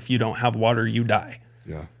 Like if you don't have water, you die.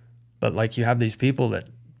 Yeah. But like you have these people that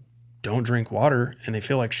don't drink water and they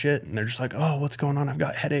feel like shit and they're just like, oh, what's going on? I've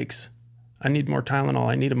got headaches. I need more Tylenol.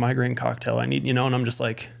 I need a migraine cocktail. I need, you know, and I'm just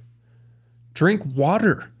like, drink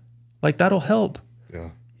water. Like that'll help. Yeah.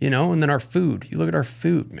 You know, and then our food. You look at our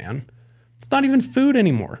food, man. It's not even food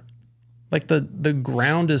anymore. Like the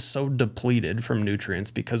ground is so depleted from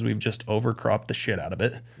nutrients because we've just overcropped the shit out of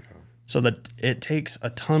it. Yeah. So that it takes a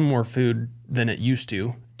ton more food than it used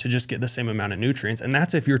to just get the same amount of nutrients. And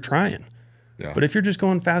that's if you're trying. Yeah. But if you're just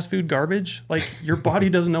going fast food garbage, like your body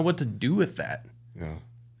doesn't know what to do with that. Yeah.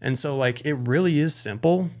 And so like it really is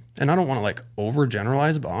simple. And I don't want to like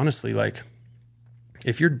overgeneralize, but honestly, like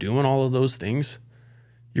if you're doing all of those things,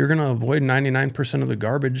 you're going to avoid 99% of the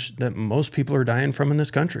garbage that most people are dying from in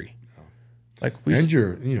this country. Like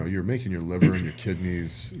you're making your liver and your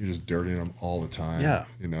kidneys, you're just dirtying them all the time. Yeah.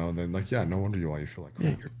 You know, and then like, no wonder why you feel like crap.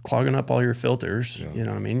 Yeah, you're clogging up all your filters. Yeah. You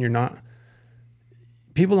know what I mean?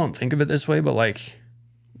 People don't think of it this way, but like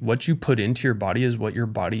what you put into your body is what your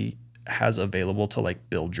body has available to like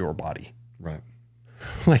build your body. Right.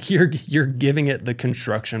 Like you're giving it the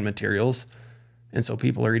construction materials. And so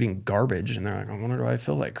people are eating garbage and they're like, I wonder why I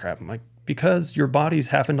feel like crap. I'm like, because your body's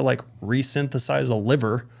having to like resynthesize a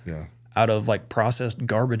liver. Yeah. Out of like processed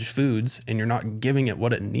garbage foods, and you're not giving it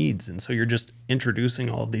what it needs. And so you're just introducing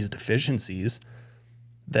all of these deficiencies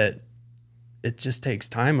that it just takes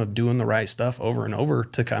time of doing the right stuff over and over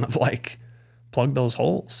to kind of like plug those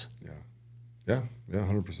holes. Yeah.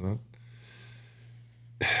 100%.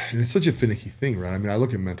 And it's such a finicky thing, right? I mean, I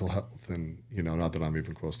look at mental health and, you know, not that I'm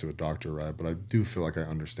even close to a doctor, right? But I do feel like I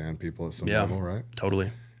understand people at some level, right?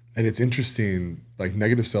 Totally. And it's interesting, like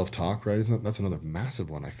negative self-talk, right? That's another massive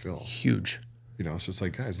one, I feel. Huge. You know, it's just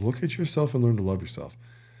like, guys, look at yourself and learn to love yourself.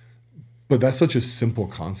 But that's such a simple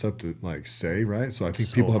concept to like say, right? So I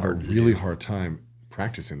think people have a really hard time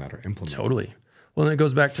practicing that or implementing. Totally. Well, and it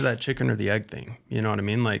goes back to that chicken or the egg thing. You know what I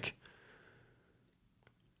mean? Like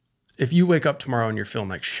if you wake up tomorrow and you're feeling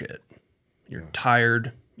like shit, you're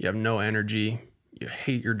tired, you have no energy, you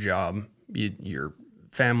hate your job, your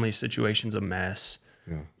family situation's a mess.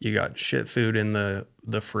 Yeah. You got shit food in the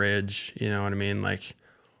fridge, you know what I mean? Like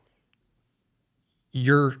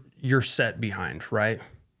you're set behind, right?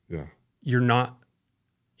 Yeah. You're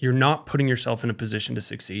not putting yourself in a position to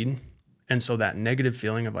succeed. And so that negative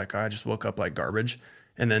feeling of like, oh, I just woke up like garbage,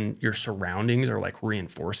 and then your surroundings are like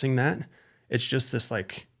reinforcing that. It's just this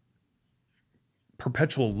like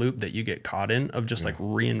perpetual loop that you get caught in of just like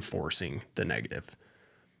reinforcing the negative.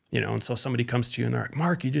 You know, and so somebody comes to you and they're like,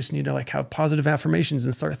 Mark, you just need to like have positive affirmations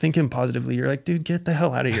and start thinking positively. You're like, dude, get the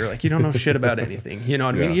hell out of here. Like, you don't know shit about anything. You know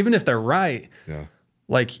what I mean? Even if they're right,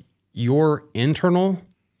 like your internal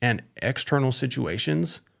and external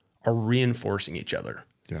situations are reinforcing each other.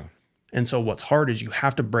 Yeah. And so what's hard is you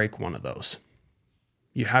have to break one of those.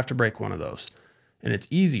 You have to break one of those. And it's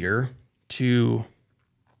easier to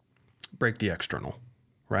break the external,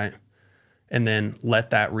 right? And then let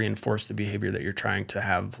that reinforce the behavior that you're trying to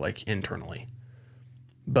have like internally.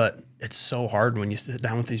 But it's so hard when you sit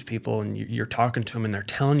down with these people and you're talking to them and they're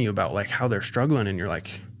telling you about like how they're struggling, and you're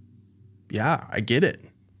like, yeah, I get it.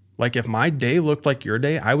 Like if my day looked like your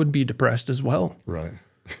day, I would be depressed as well. Right.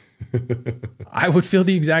 I would feel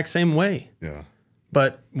the exact same way. Yeah.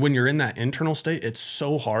 But when you're in that internal state, it's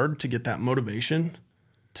so hard to get that motivation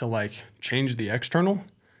to like change the external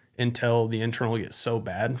until the internal gets so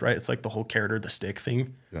bad, right? It's like the whole carrot or the stick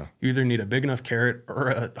thing. Yeah. You either need a big enough carrot or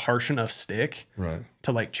a harsh enough stick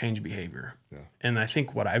to like change behavior. Yeah. And I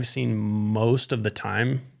think what I've seen most of the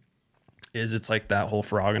time is it's like that whole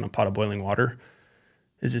frog in a pot of boiling water.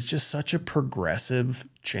 Is it's just such a progressive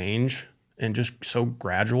change and just so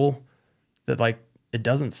gradual that like it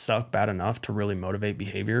doesn't suck bad enough to really motivate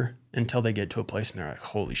behavior until they get to a place and they're like,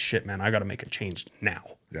 holy shit, man, I got to make a change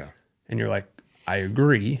now. Yeah. And you're like, I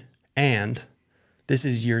agree. And this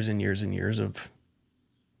is years and years and years of,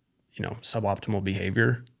 you know, suboptimal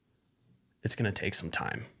behavior. It's going to take some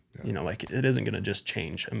time. Yeah. You know, like it isn't going to just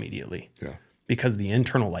change immediately. Yeah. Because the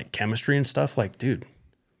internal like chemistry and stuff, like, dude,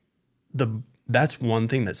 that's one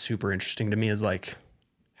thing that's super interesting to me is like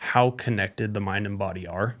how connected the mind and body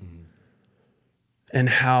are, and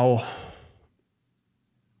how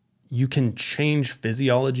you can change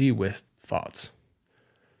physiology with thoughts,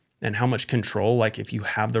 and how much control, like if you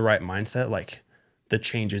have the right mindset, like the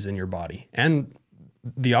changes in your body, and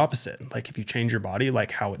the opposite. Like if you change your body,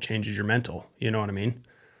 like how it changes your mental, you know what I mean?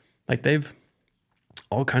 Like they've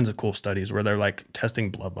all kinds of cool studies where they're like testing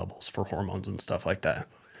blood levels for hormones and stuff like that.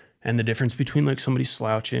 And the difference between like somebody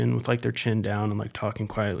slouching with like their chin down and like talking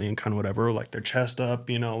quietly and kind of whatever, or like their chest up,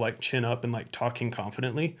 you know, like chin up and like talking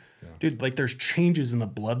confidently. Yeah. Dude, like there's changes in the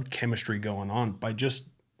blood chemistry going on by just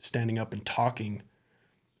standing up and talking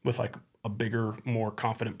with like a bigger, more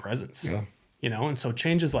confident presence. Yeah. You know, and so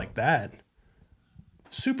changes like that,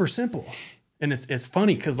 super simple. And it's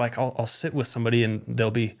funny because like I'll sit with somebody and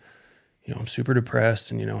they'll be, you know, I'm super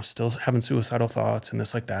depressed and, you know, still having suicidal thoughts and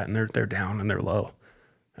this like that. And they're down and they're low.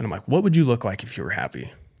 And I'm like, what would you look like if you were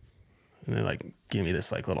happy? And they like give me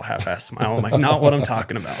this like little half-ass smile. I'm like, not what I'm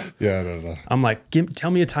talking about. Yeah, no. I'm like,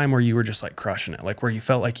 tell me a time where you were just like crushing it, like where you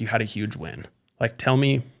felt like you had a huge win. Like tell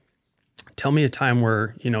me a time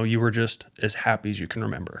where, you know, you were just as happy as you can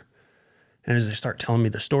remember. And as they start telling me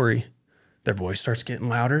the story, their voice starts getting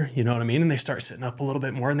louder, you know what I mean? And they start sitting up a little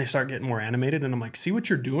bit more and they start getting more animated. And I'm like, see what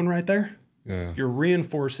you're doing right there? Yeah. You're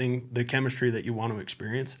reinforcing the chemistry that you want to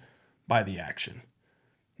experience by the action.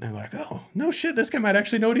 And they're like, oh, no shit, this guy might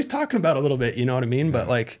actually know what he's talking about a little bit, you know what I mean? Yeah. But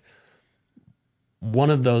like, one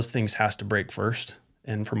of those things has to break first.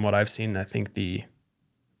 And from what I've seen, I think the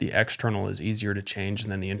external is easier to change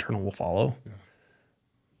and then the internal will follow. Yeah.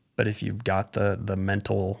 But if you've got the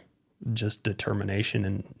mental just determination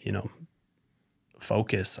and, you know,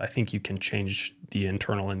 focus, I think you can change the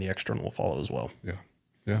internal and the external will follow as well. Yeah.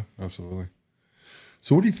 Yeah, absolutely.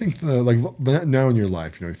 So what do you think now in your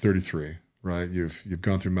life, you know, you're 33, right? You've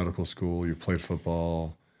gone through medical school, you've played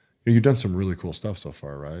football, you've done some really cool stuff so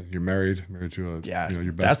far, right? You're married to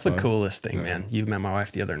your best that's bud. The coolest thing, man. You met my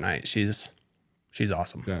wife the other night. She's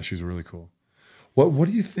awesome. Yeah, she's really cool. What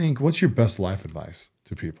do you think, what's your best life advice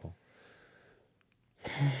to people?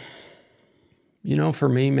 You know, for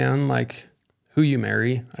me, man, like who you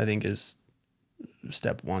marry, I think is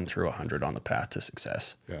step 1 through 100 on the path to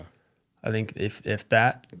success. Yeah. I think if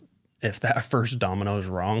that first domino is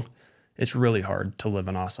wrong, it's really hard to live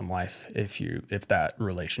an awesome life if that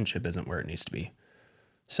relationship isn't where it needs to be.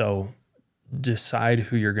 So decide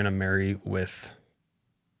who you're going to marry with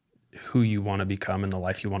who you want to become and the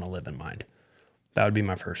life you want to live in mind. That would be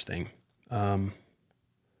my first thing. And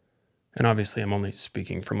obviously I'm only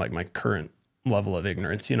speaking from like my current level of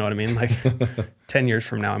ignorance. You know what I mean? Like 10 years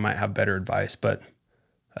from now, I might have better advice. But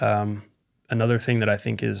another thing that I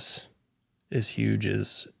think is huge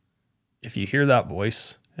is if you hear that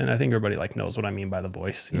voice, and I think everybody like knows what I mean by the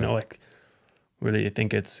voice, you know, like whether you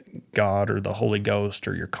think it's God or the Holy Ghost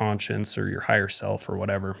or your conscience or your higher self or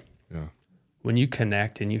whatever. Yeah. When you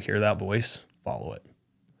connect and you hear that voice, follow it.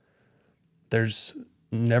 There's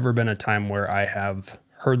never been a time where I have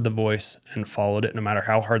heard the voice and followed it, no matter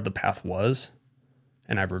how hard the path was,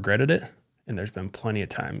 and I've regretted it. And there's been plenty of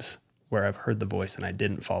times where I've heard the voice and I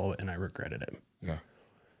didn't follow it and I regretted it. Yeah.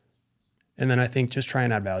 And then I think just try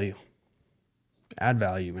and add value. Add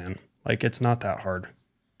value, man. Like it's not that hard.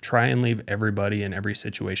 Try and leave everybody in every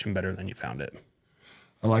situation better than you found it.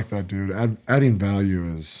 I like that, dude. Adding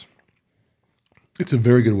value it's a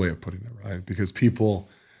very good way of putting it, right? Because people,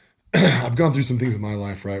 I've gone through some things in my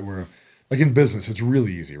life, right, where like in business, it's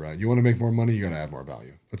really easy, right? You want to make more money, you got to add more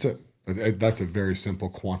value. That's it. That's a very simple,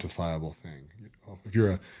 quantifiable thing. You know, if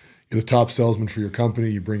you're the top salesman for your company,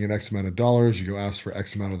 you bring in X amount of dollars, you go ask for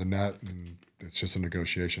X amount of the net, and it's just a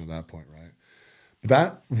negotiation at that point, right? But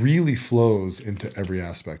that really flows into every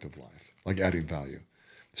aspect of life, like adding value,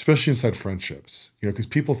 especially inside friendships. You know, because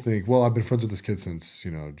people think, well, I've been friends with this kid since,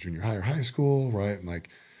 you know, junior high or high school, right? And like,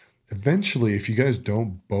 eventually, if you guys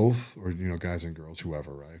don't both, or, you know, guys and girls,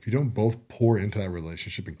 whoever, right? If you don't both pour into that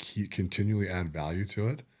relationship and continually add value to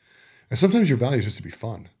it, and sometimes your value is just to be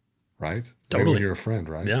fun, right? Totally. Maybe when you're a friend,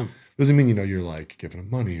 right? Yeah. Doesn't mean, you know, you're like giving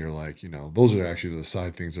them money. You're like, you know, those are actually the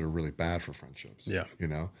side things that are really bad for friendships. Yeah. You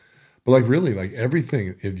know? But like really, like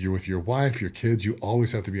everything, if you're with your wife, your kids, you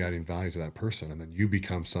always have to be adding value to that person. And then you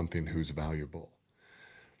become something who's valuable.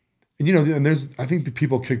 And, you know, and I think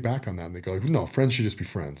people kick back on that and they go like, no, friends should just be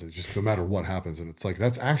friends. It's just no matter what happens. And it's like,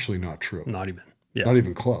 that's actually not true. Not even. Yeah. Not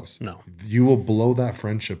even close. No. You will blow that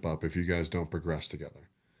friendship up if you guys don't progress together.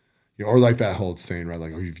 You know, or like that whole saying, right?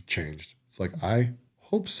 Like, oh, you've changed. It's like, I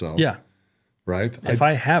hope so. Yeah. Right? If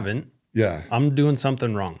I haven't, yeah, I'm doing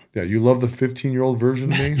something wrong. Yeah, you love the 15-year-old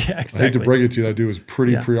version of me? Yeah, exactly. I hate to break it to you, that dude was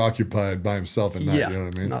pretty preoccupied by himself at night. Yeah. You know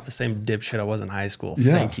what I mean? Not the same dipshit I was in high school.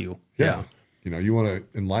 Yeah. Thank you. Yeah. You know, you want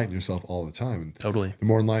to enlighten yourself all the time. And totally. The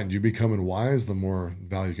more enlightened you become and wise, the more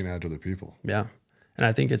value you can add to other people. Yeah. And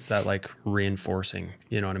I think it's that like reinforcing,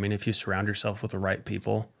 you know what I mean? If you surround yourself with the right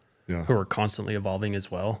people who are constantly evolving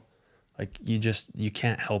as well, like you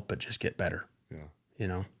can't help but just get better. Yeah. You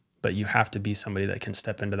know? But you have to be somebody that can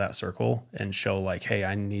step into that circle and show like, hey,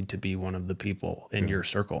 I need to be one of the people in your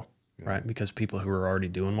circle, right? Because people who are already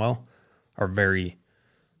doing well are very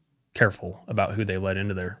careful about who they let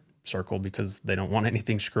into their circle because they don't want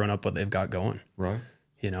anything screwing up what they've got going. Right.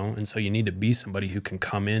 You know? And so you need to be somebody who can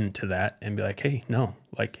come into that and be like, hey, no,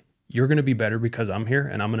 like you're going to be better because I'm here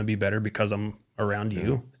and I'm going to be better because I'm around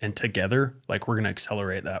you. And together, like we're going to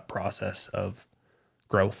accelerate that process of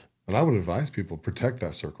growth. And I would advise people, protect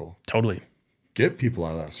that circle. Totally. Get people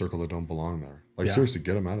out of that circle that don't belong there. Like seriously,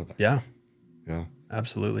 get them out of there. Yeah. Yeah.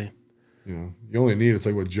 Absolutely. You know, you only need, it's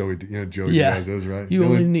like what Joey Diaz is, right? You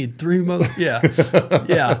only need 3 months. Yeah.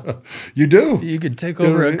 Yeah. You do. You could take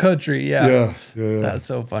over a country. Yeah. Yeah. That's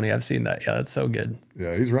so funny. I've seen that. Yeah, that's so good.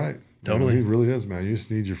 Yeah, he's right. Totally. You know, he really is, man. You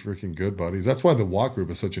just need your freaking good buddies. That's why the walk group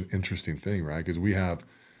is such an interesting thing, right? Because we have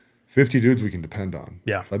 50 dudes we can depend on.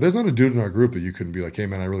 Yeah. Like, there's not a dude in our group that you couldn't be like, hey,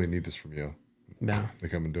 man, I really need this from you. Yeah. They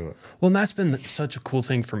come and do it. Well, and that's been such a cool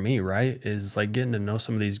thing for me, right? Is like getting to know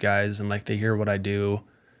some of these guys and like they hear what I do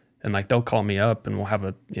and like they'll call me up and we'll have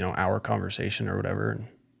a, hour conversation or whatever. And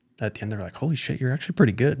at the end, they're like, holy shit, you're actually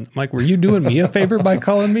pretty good. I'm like, were you doing me a favor by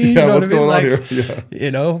calling me? You know what's what I mean? going on like, here?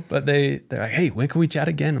 Yeah. But they're like, hey, when can we chat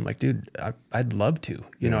again? I'm like, dude, I'd love to.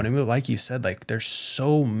 You know what I mean? Like you said, like there's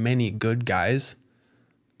so many good guys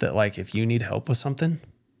that like if you need help with something,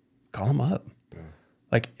 call them up.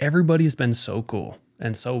 Like everybody's been so cool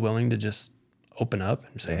and so willing to just open up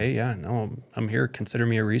and say, hey, yeah, no, I'm here. Consider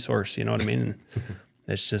me a resource. You know what I mean? And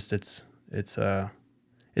it's just, it's an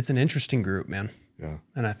interesting group, man. Yeah.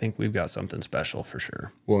 And I think we've got something special for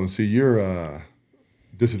sure. Well, and see, your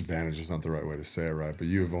disadvantage is not the right way to say it, right? But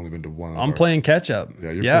you have only been to one. I'm playing catch up.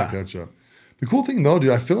 Yeah, you're playing catch up. The cool thing though,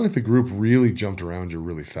 dude, I feel like the group really jumped around you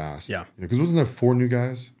really fast. Yeah. Because wasn't there 4 new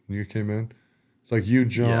guys when you came in? It's like you,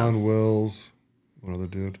 John, Wills, one other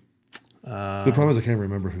dude. So the problem is I can't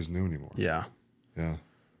remember who's new anymore. Yeah. Yeah.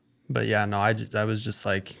 But yeah, no, I was just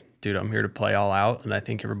like, dude, I'm here to play all out. And I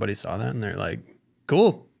think everybody saw that and they're like,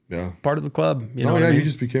 cool. Yeah. Part of the club. You know what I mean? You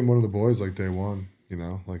just became one of the boys like day one,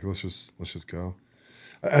 like let's just go.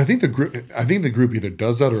 I think the group either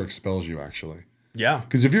does that or expels you actually. Yeah.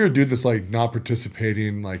 Because if you're a dude that's like not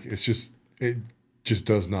participating, like it just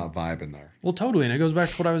does not vibe in there. Well, totally. And it goes back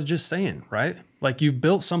to what I was just saying, right? Like you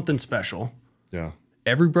built something special. Yeah.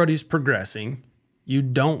 Everybody's progressing. You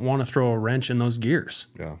don't want to throw a wrench in those gears.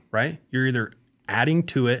 Yeah. Right? You're either adding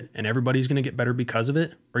to it and everybody's going to get better because of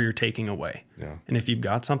it, or you're taking away. Yeah. And if you've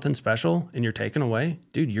got something special and you're taking away,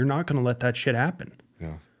 dude, you're not going to let that shit happen.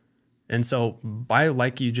 Yeah. And so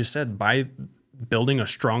like you just said, by building a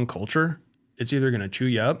strong culture, it's either going to chew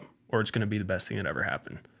you up or it's going to be the best thing that ever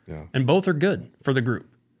happened. Yeah. And both are good for the group.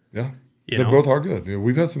 Yeah. They both are good.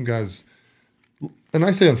 We've had some guys, and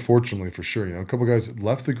I say unfortunately for sure, a couple guys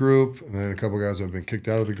left the group and then a couple guys have been kicked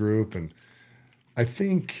out of the group. And I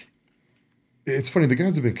think it's funny, the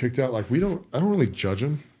guys have been kicked out, like I don't really judge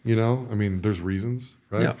them, I mean, there's reasons,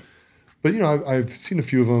 right? Yeah. But, I've seen a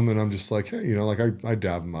few of them and I'm just like, hey, like I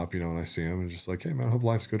dab them up, and I see them and just like, hey man, I hope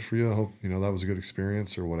life's good for you. I hope, that was a good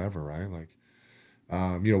experience or whatever, right? Like,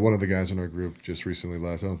 one of the guys in our group just recently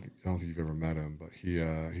left. I don't think you've ever met him, but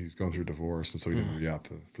he's going through a divorce, and so he didn't re-up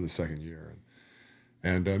for the second year.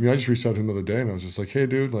 And I just reached out to him the other day, and I was just like, hey,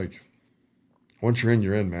 dude, like, once you're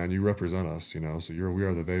in, man. You represent us, so we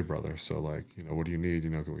are the they, brother. So, like, what do you need?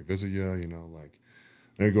 Can we visit you? Like,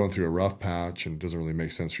 I know you're going through a rough patch, and it doesn't really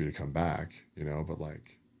make sense for you to come back, but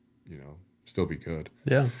like, still be good.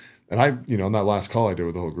 Yeah. And I, on that last call I did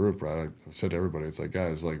with the whole group, right, I said to everybody, it's like,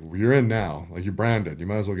 guys, like, you're in now. Like, you're branded. You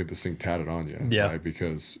might as well get this thing tatted on you. Yeah. Right?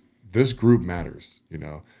 Because this group matters,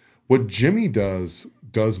 What Jimmy does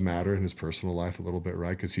matter in his personal life a little bit,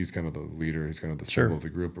 right? Because he's kind of the leader. He's kind of the symbol of the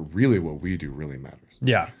group. But really what we do really matters.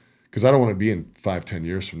 Yeah. Because I don't want to be in 5-10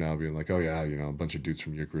 years from now being like, oh, yeah, a bunch of dudes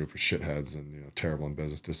from your group are shitheads and, terrible in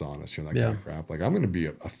business, dishonest, that kind of crap. Like, I'm going to be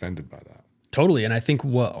offended by that. Totally. And I think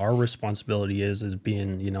what our responsibility is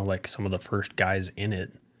being, like some of the first guys in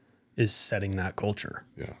it is setting that culture.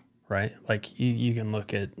 Yeah. Right. Like you can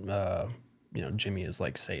look at, Jimmy is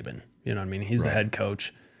like Saban, you know what I mean? He's the head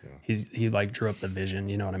coach. Yeah. He like drew up the vision,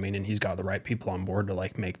 you know what I mean? And he's got the right people on board to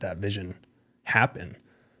like make that vision happen.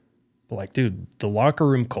 But like, dude, the locker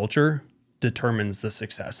room culture determines the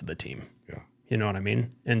success of the team. Yeah. You know what I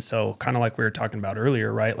mean? And so kind of like we were talking about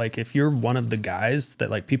earlier, right? Like if you're one of the guys that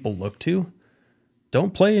like people look to,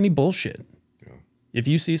 don't play any bullshit. Yeah. If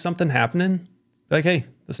you see something happening, be like, hey,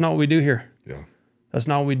 that's not what we do here. Yeah. That's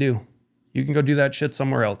not what we do. You can go do that shit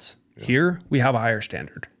somewhere else. Yeah. Here, we have a higher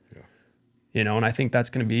standard. Yeah. And I think that's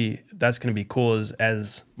gonna be cool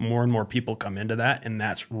as more and more people come into that, and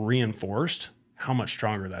that's reinforced how much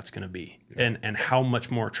stronger that's gonna be. Yeah. And how much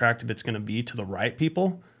more attractive it's gonna be to the right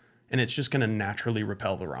people, and it's just gonna naturally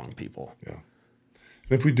repel the wrong people. Yeah.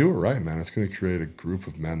 And if we do it right, man, it's going to create a group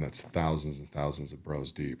of men that's thousands and thousands of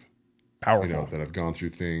bros deep. Powerful. That have gone through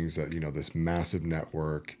things that, this massive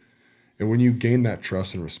network. And when you gain that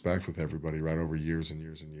trust and respect with everybody, right, over years and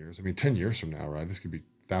years and years, I mean, 10 years from now, right, this could be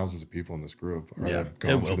thousands of people in this group that have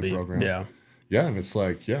gone through the program. Yeah. Yeah. And it's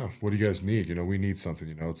like, what do you guys need? We need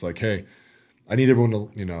something, It's like, hey, I need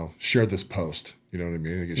everyone to, share this post. You know what I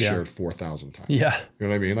mean? It gets shared 4,000 times. Yeah. You know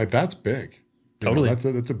what I mean? Like, that's big. Totally.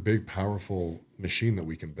 That's a big, powerful machine that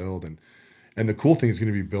we can build. And the cool thing is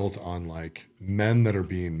going to be built on like men that are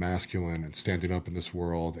being masculine and standing up in this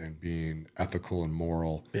world and being ethical and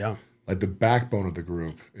moral. Yeah. Like the backbone of the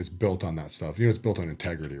group is built on that stuff. You know, it's built on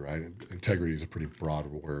integrity, right? Integrity is a pretty broad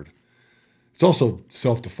word. It's also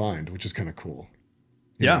self-defined, which is kind of cool.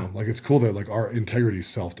 You know? Like it's cool that like our integrity is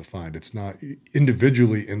self-defined. It's not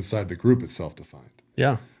individually inside the group, it's self-defined.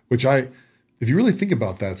 Yeah. Which if you really think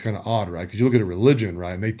about that, it's kind of odd, right? Because you look at a religion,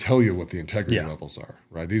 right? And they tell you what the integrity levels are,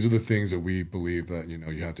 right? These are the things that we believe that, you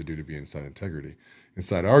know, you have to do to be inside integrity.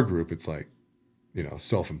 Inside our group, it's like, you know,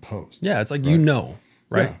 self-imposed. Yeah. It's like, right? You know,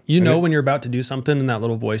 right? Yeah. You know when you're about to do something and that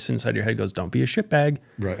little voice inside your head goes, don't be a shitbag.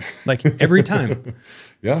 Right. Like every time.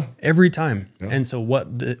 Yeah. Every time. Yeah. And so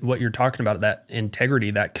what you're talking about, that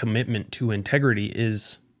integrity, that commitment to integrity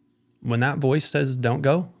is when that voice says don't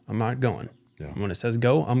go, I'm not going. Yeah. When it says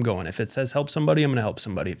go, I'm going. If it says help somebody, I'm going to help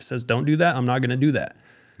somebody. If it says don't do that, I'm not going to do that.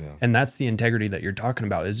 Yeah. And that's the integrity that you're talking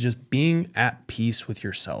about, is just being at peace with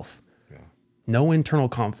yourself. Yeah. No internal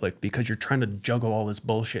conflict because you're trying to juggle all this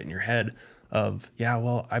bullshit in your head of, yeah,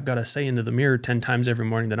 well, I've got to say into the mirror 10 times every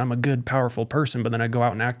morning that I'm a good, powerful person, but then I go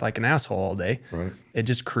out and act like an asshole all day. Right. It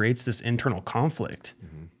just creates this internal conflict.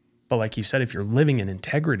 Mm-hmm. But like you said, if you're living in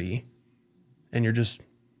integrity and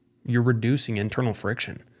you're reducing internal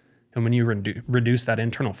friction. And when you reduce that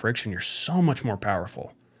internal friction, you're so much more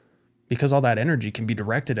powerful because all that energy can be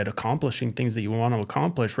directed at accomplishing things that you want to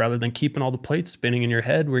accomplish rather than keeping all the plates spinning in your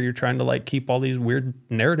head where you're trying to like keep all these weird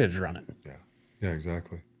narratives running. Yeah. Yeah,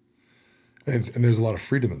 exactly. And there's a lot of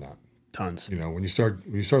freedom in that. Tons. You know, when you start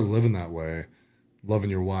living that way, loving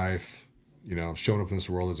your wife, you know, showing up in this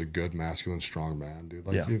world as a good, masculine, strong man, dude.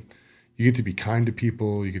 Like you get to be kind to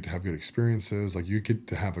people, you get to have good experiences, like you get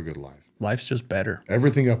to have a good life. Life's just better.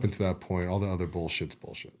 Everything up until that point, all the other bullshit's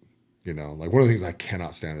bullshit. You know, like one of the things I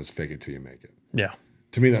cannot stand is fake it till you make it. Yeah.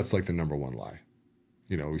 To me, that's like the number one lie.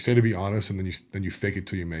 You know, we say to be honest and then you fake it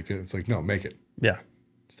till you make it. It's like, no, make it. Yeah.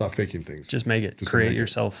 Stop faking things. Just make it. Just create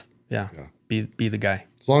yourself. Yeah. Be the guy.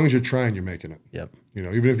 As long as you're trying, you're making it. Yep. You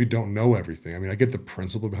know, even if you don't know everything. I mean, I get the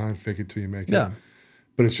principle behind fake it till you make it. Yeah.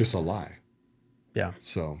 But it's just a lie. Yeah.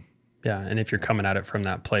 So. Yeah. And if you're coming at it from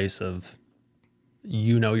that place of,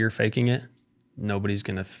 you know, you're faking it, nobody's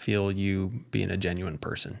going to feel you being a genuine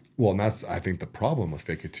person. Well, and that's, I think the problem with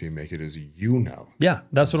fake it till you make it is, you know. Yeah,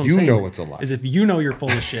 that's what I'm saying. You know it's a lie. Is if you know you're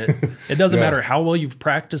full of shit, it doesn't matter how well you've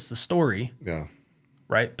practiced the story. Yeah.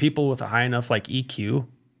 Right? People with a high enough like EQ,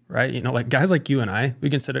 right? You know, like guys like you and I,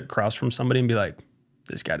 we can sit across from somebody and be like,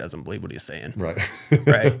 this guy doesn't believe what he's saying. Right.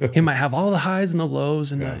 Right? He might have all the highs and the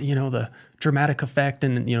lows and the, you know, the dramatic effect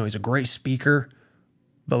and, you know, he's a great speaker.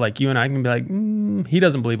 But like you and I can be like, he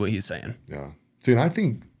doesn't believe what he's saying. Yeah. See, and I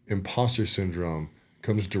think imposter syndrome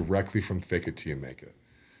comes directly from fake it till you make it.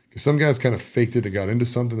 Because some guys kind of faked it, they got into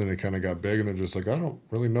something, then it kind of got big, and they're just like, I don't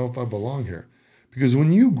really know if I belong here. Because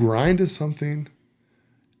when you grind at something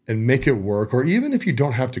and make it work, or even if you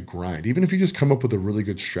don't have to grind, even if you just come up with a really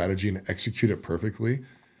good strategy and execute it perfectly,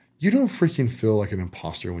 you don't freaking feel like an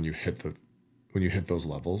imposter when you hit those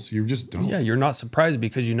levels. You just don't. Yeah, you're not surprised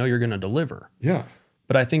because you know you're going to deliver. Yeah.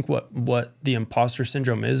 But I think what the imposter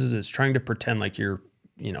syndrome is it's trying to pretend like you're,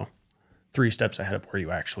 you know, 3 steps ahead of where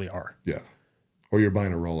you actually are. Yeah. Or you're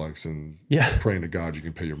buying a Rolex and praying to God you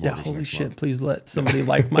can pay your mortgage next month. Holy shit, please let somebody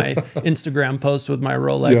like my Instagram post with my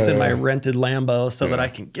Rolex and my rented Lambo so that I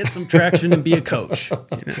can get some traction and be a coach. You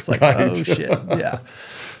know, it's like, oh shit, yeah.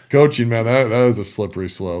 Coaching, man, that is a slippery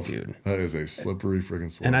slope. Dude. That is a slippery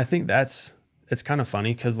freaking slope. And I think it's kind of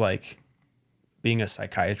funny because like, being a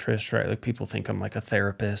psychiatrist, right? Like people think I'm like a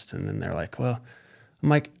therapist and then they're like, well, I'm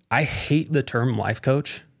like, I hate the term life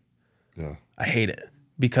coach. Yeah. I hate it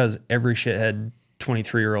because every shithead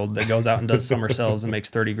 23-year-old that goes out and does somersaults and makes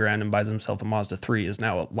 30 grand and buys himself a Mazda 3 is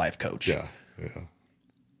now a life coach. Yeah. Yeah.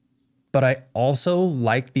 But I also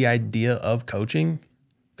like the idea of coaching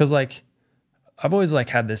because like, I've always like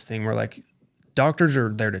had this thing where like doctors are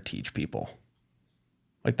there to teach people.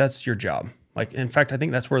 Like that's your job. Like, in fact, I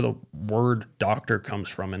think that's where the word doctor comes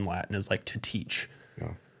from in Latin is like to teach.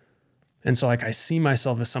 Yeah. And so like, I see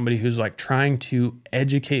myself as somebody who's like trying to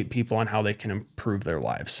educate people on how they can improve their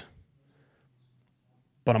lives.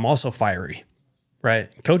 But I'm also fiery, right?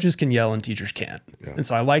 Coaches can yell and teachers can't. Yeah. And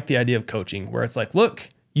so I like the idea of coaching where it's like, look,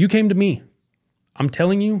 you came to me. I'm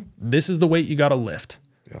telling you, this is the weight you got to lift.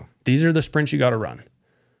 Yeah. These are the sprints you got to run.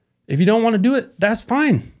 If you don't want to do it, that's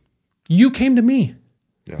fine. You came to me.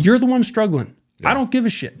 Yeah. You're the one struggling. Yeah. I don't give a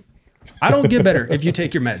shit. I don't get better if you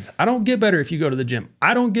take your meds. I don't get better if you go to the gym.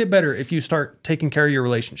 I don't get better if you start taking care of your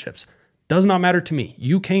relationships. Does not matter to me.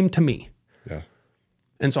 You came to me. Yeah.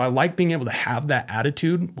 And so I like being able to have that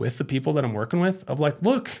attitude with the people that I'm working with of like,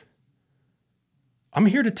 look, I'm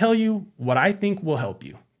here to tell you what I think will help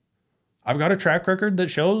you. I've got a track record that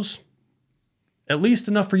shows at least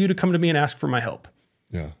enough for you to come to me and ask for my help.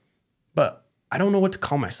 Yeah. But I don't know what to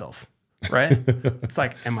call myself, right? It's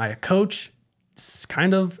like, am I a coach? It's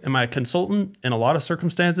kind of. Am I a consultant in a lot of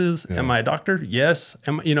circumstances? Yeah. Am I a doctor? Yes.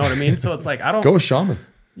 You know what I mean? So it's like, I don't. Go with shaman.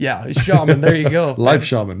 Yeah, shaman. There you go. Life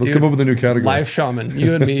shaman. Let's come up with a new category. Life shaman.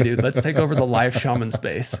 You and me, dude. Let's take over the life shaman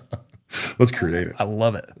space. Let's create it. I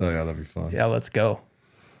love it. Oh, yeah, that'd be fun. Yeah, let's go.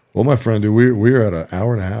 Well, my friend, dude, we're at an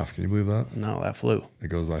hour and a half. Can you believe that? No, that flew. It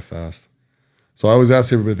goes by fast. So I always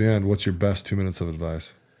ask everybody at the end, what's your best 2 minutes of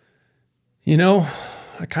advice? You know,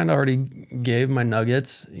 I kind of already gave my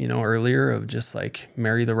nuggets, you know, earlier of just like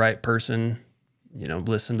marry the right person, you know,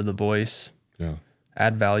 listen to the voice,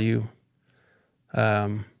 add value.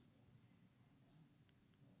 There's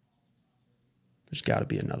got to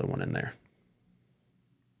be another one in there.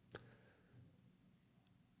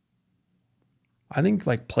 I think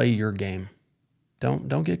like play your game.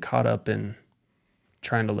 Don't get caught up in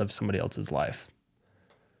trying to live somebody else's life.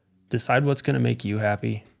 Decide what's going to make you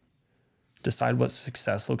happy. Decide what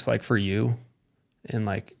success looks like for you, and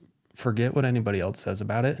like forget what anybody else says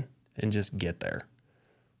about it and just get there.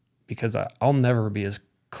 Because I'll never be as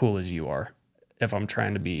cool as you are if I'm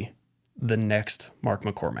trying to be the next Mark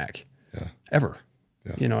McCormack. Yeah. Ever.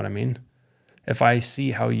 Yeah. You know what I mean? If I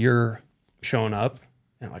see how you're showing up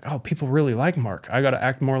and like, oh, people really like Mark, I got to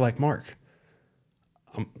act more like Mark.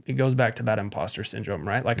 It goes back to that imposter syndrome,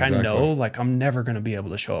 right? Like exactly. I know like I'm never going to be able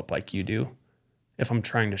to show up like you do if I'm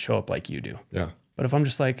trying to show up like you do. Yeah. But if I'm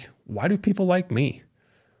just like, why do people like me?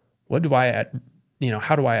 What do I add? You know,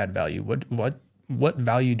 how do I add value? What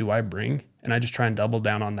value do I bring? And I just try and double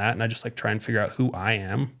down on that. And I just like try and figure out who I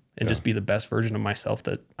am and just be the best version of myself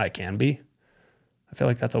that I can be. I feel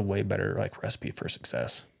like that's a way better like recipe for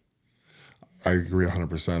success. I agree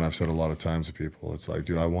 100%. I've said a lot of times to people, it's like,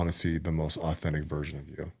 dude, I want to see the most authentic version of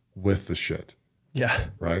you with the shit. Yeah.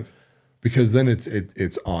 Right? Because then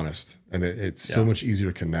it's honest, and it's so much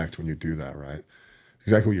easier to connect when you do that, right?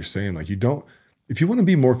 Exactly what you're saying. Like if you want to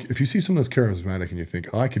be more, if you see someone that's charismatic and you think,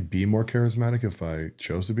 oh, I could be more charismatic if I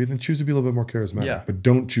chose to be, then choose to be a little bit more charismatic. Yeah. But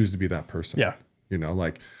don't choose to be that person. Yeah. You know,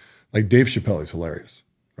 like Dave Chappelle is hilarious,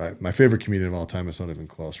 right? My favorite comedian of all time is not even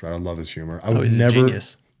close, right? I love his humor. I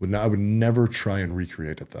would never try and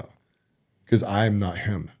recreate it though, because I'm not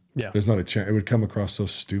him. Yeah. There's not a chance. It would come across so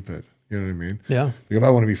stupid. You know what I mean? Yeah. Like if I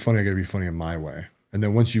want to be funny, I got to be funny in my way. And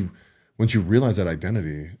then once you realize that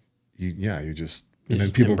identity, you just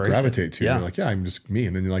then people gravitate to you. You're like, yeah, I'm just me.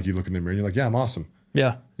 And then you look in the mirror and you're like, yeah, I'm awesome.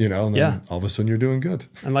 Yeah. You know, and then all of a sudden you're doing good.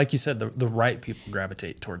 And like you said, the right people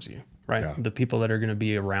gravitate towards you, right? Yeah. The people that are going to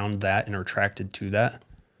be around that and are attracted to that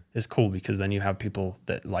is cool, because then you have people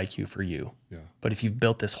that like you for you. Yeah. But if you've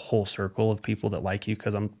built this whole circle of people that like you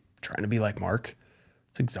because I'm trying to be like Mark,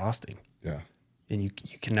 it's exhausting. Yeah. And you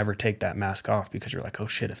can never take that mask off, because you're like, oh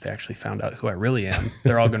shit, if they actually found out who I really am,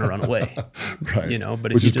 they're all going to run away. Right. You know,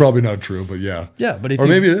 but which is probably not true, but yeah. Yeah. But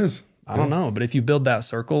maybe it is. I don't know. But if you build that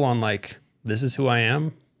circle on like, this is who I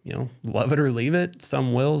am, you know, love it or leave it.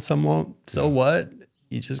 Some will, some won't. So what?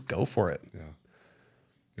 You just go for it. Yeah.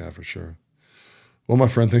 Yeah, for sure. Well, my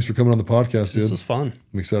friend, thanks for coming on the podcast, dude. This was fun.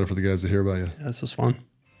 I'm excited for the guys to hear about you. Yeah, this was fun.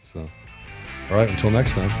 So, all right, until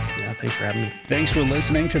next time. Yeah, thanks for having me. Thanks for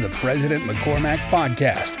listening to the President McCormack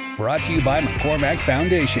Podcast, brought to you by McCormack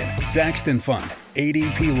Foundation, Saxton Fund,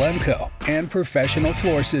 ADP Lemco, and Professional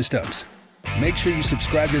Floor Systems. Make sure you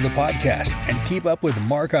subscribe to the podcast and keep up with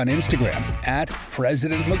Mark on Instagram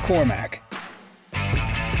 @President McCormack.